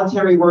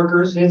 Involuntary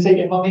workers. Did it say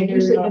involuntary?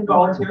 You say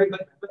involuntary,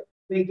 but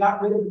they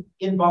got rid of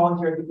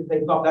involuntary because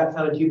they thought that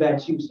sounded too bad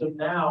too. So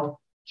now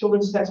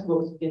children's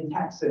textbooks in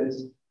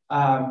Texas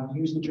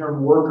use the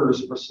term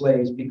workers for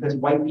slaves because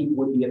white people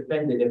would be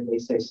offended if they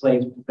say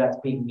slaves because that's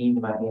being mean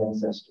to my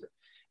ancestor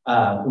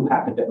who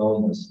happened to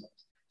own those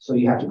slaves. So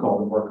you have to call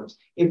them workers.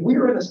 If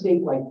we're in a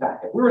state like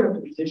that, if we're in a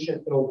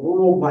position in a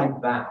world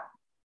like that,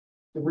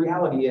 the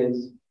reality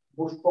is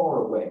we're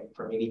far away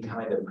from any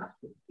kind of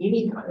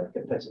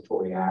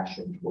compensatory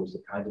action towards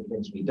the kind of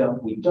things we've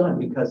done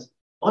because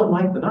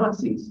unlike the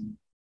Nazis,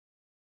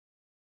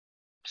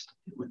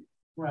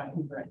 Right.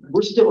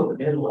 we're still in the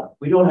middle of it.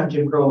 We don't have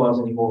Jim Crow laws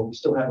anymore. We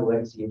still have the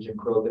legacy of Jim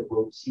Crow that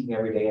we're seeing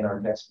every day in our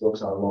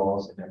textbooks, our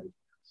laws, and everything.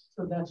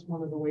 So that's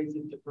one of the ways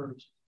it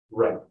diverges.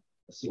 Right.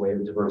 That's the way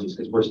it diverges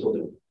because we're still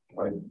doing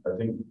it. I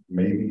think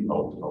maybe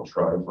I'll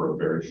try for a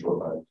very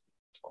short time.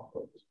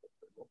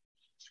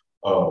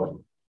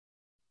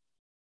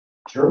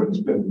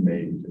 Germany's been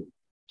made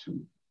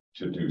to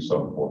do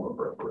some form of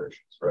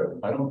reparations, right?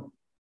 I don't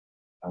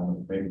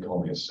maybe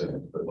call me a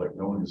cynic, but like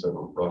no one has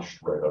ever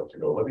rushed right up to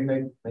go, let me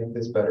make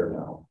this better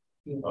now.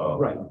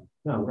 Right.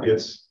 No, right. It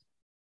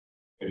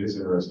is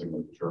interesting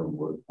that the German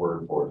word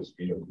for it is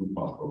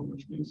Wiedergutmachung,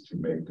 which means to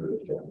make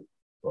good again.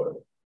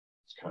 But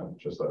it's kind of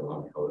just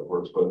ironic how that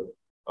works. But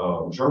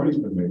Germany's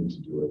been made to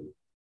do it.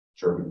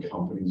 German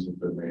companies have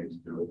been made to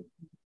do it.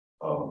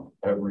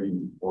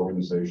 Every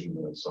organization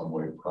that in some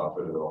way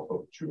profited off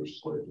of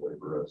Jewish slave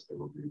labor as they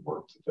were being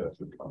worked to death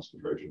in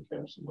concentration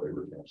camps and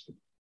labor camps and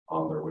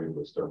on their way to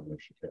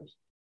extermination camps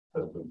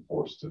has been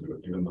forced to do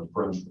it. Even the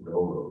French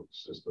railroad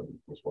system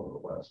was one of the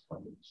last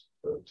companies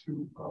to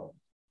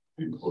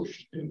be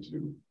pushed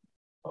into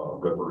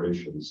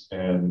reparations,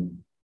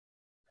 and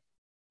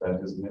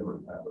that has never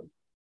happened.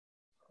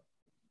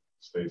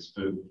 States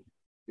did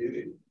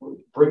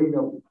bringing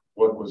up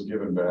what was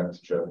given back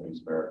to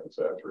Japanese Americans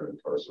after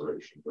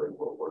incarceration during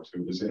World War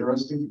II is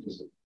interesting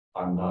because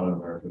I'm not an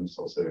American,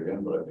 so I'll say it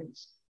again, but I think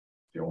it's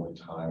the only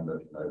time that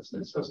the United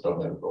States has done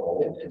that at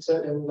all. It's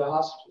in the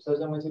hostages.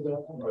 Those only two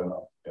that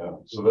Yeah,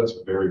 so that's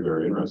very,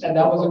 very interesting. And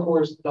that was, of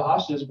course, the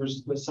hostages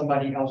was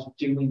somebody else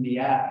doing the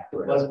act. It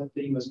Right. wasn't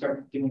the U.S.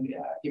 government doing the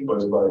act.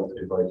 But if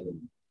I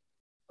can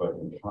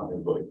kind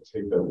of like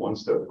take that one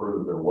step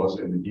further, there was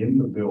in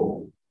the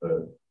bill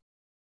that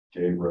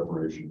gave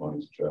reparation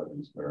money to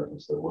Japanese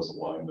Americans, there was a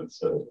line that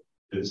said,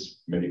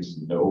 this makes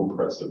no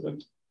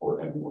precedent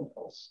for anyone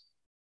else.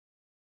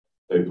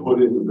 They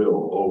put in the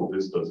bill, oh,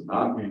 this does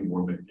not mean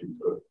we're making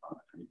good on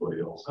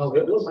anybody else. Oh,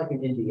 it looked like an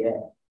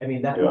NDA. I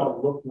mean, that law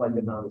looked like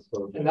a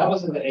non-disclosure. And that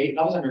was in that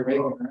was under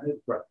Reagan, right?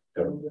 Right.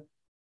 Yeah.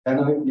 And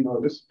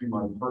this would be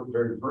my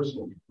very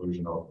personal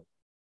conclusion of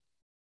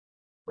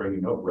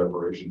bringing up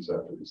reparations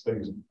after these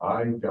things.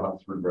 I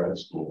got through grad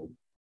school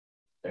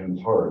in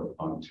part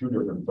on 2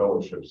 different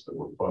fellowships that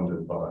were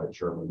funded by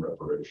German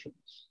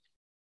reparations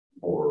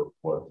for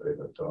what they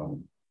had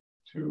done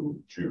to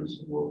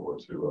Jews in World War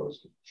II. I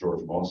was a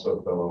George Mosse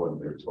fellow,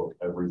 and they took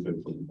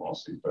everything from the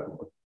Mosse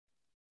family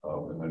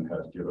and then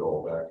had to give it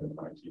all back in the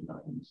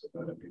 1990s. And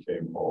then it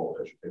became all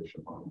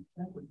education money.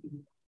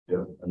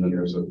 Yeah, and then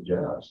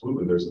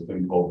absolutely. There's a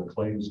thing called the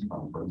Claims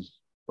Conference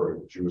for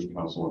Jewish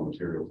Council on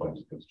Material Claims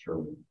Against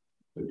Germany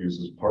that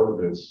uses part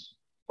of its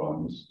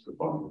funds to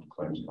fund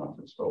Claims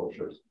Conference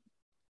fellowships.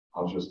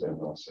 I'll just end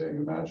on saying,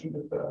 imagine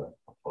if that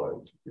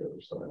applied to the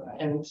other side.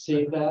 And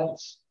see,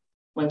 that's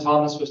when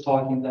Thomas was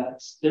talking,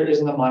 that there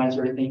isn't a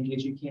monetary thing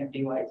because you can't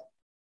be like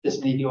this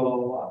many people, blah,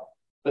 blah, blah.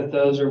 But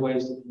those are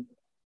ways to,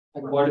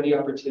 like, what are the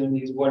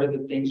opportunities? What are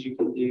the things you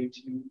can do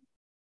to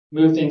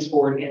move things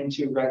forward and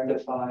to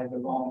rectify the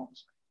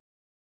wrongs?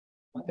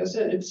 Like I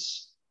said,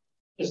 it's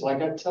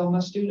like I tell my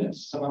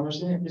students, some of them are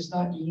saying it's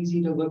not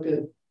easy to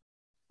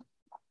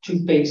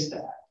face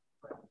that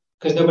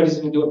because nobody's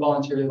going to do it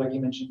voluntarily, like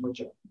you mentioned with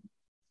Joe.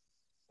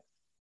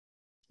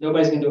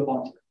 Nobody's going to do it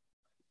voluntarily.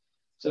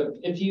 So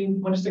if you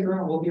want to stick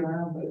around, we'll be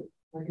around, but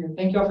we're here.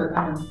 Thank y'all for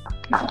coming.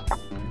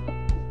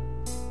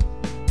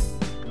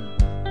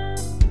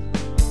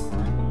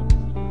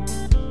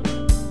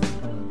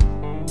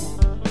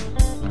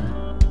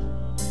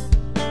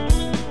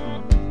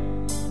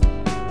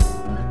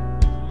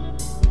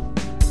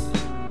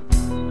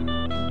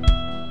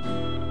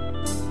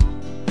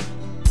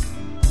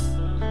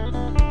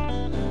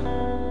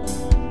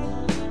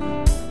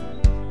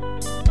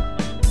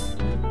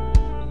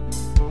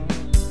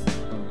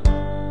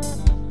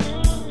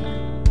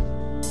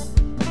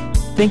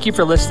 Thank you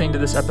for listening to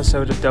this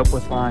episode of Dope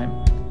with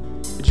Lime.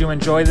 Did you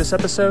enjoy this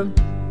episode?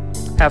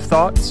 Have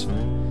thoughts?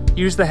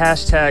 Use the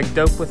hashtag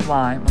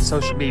 #DopeWithLime on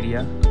social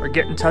media or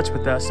get in touch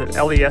with us at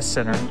LES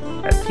Center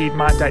at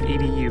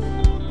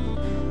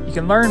piedmont.edu. You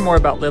can learn more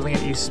about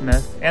Lillian E.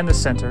 Smith and the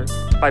Center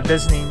by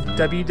visiting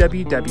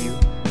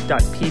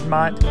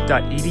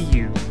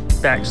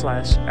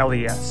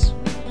www.piedmont.edu/LES.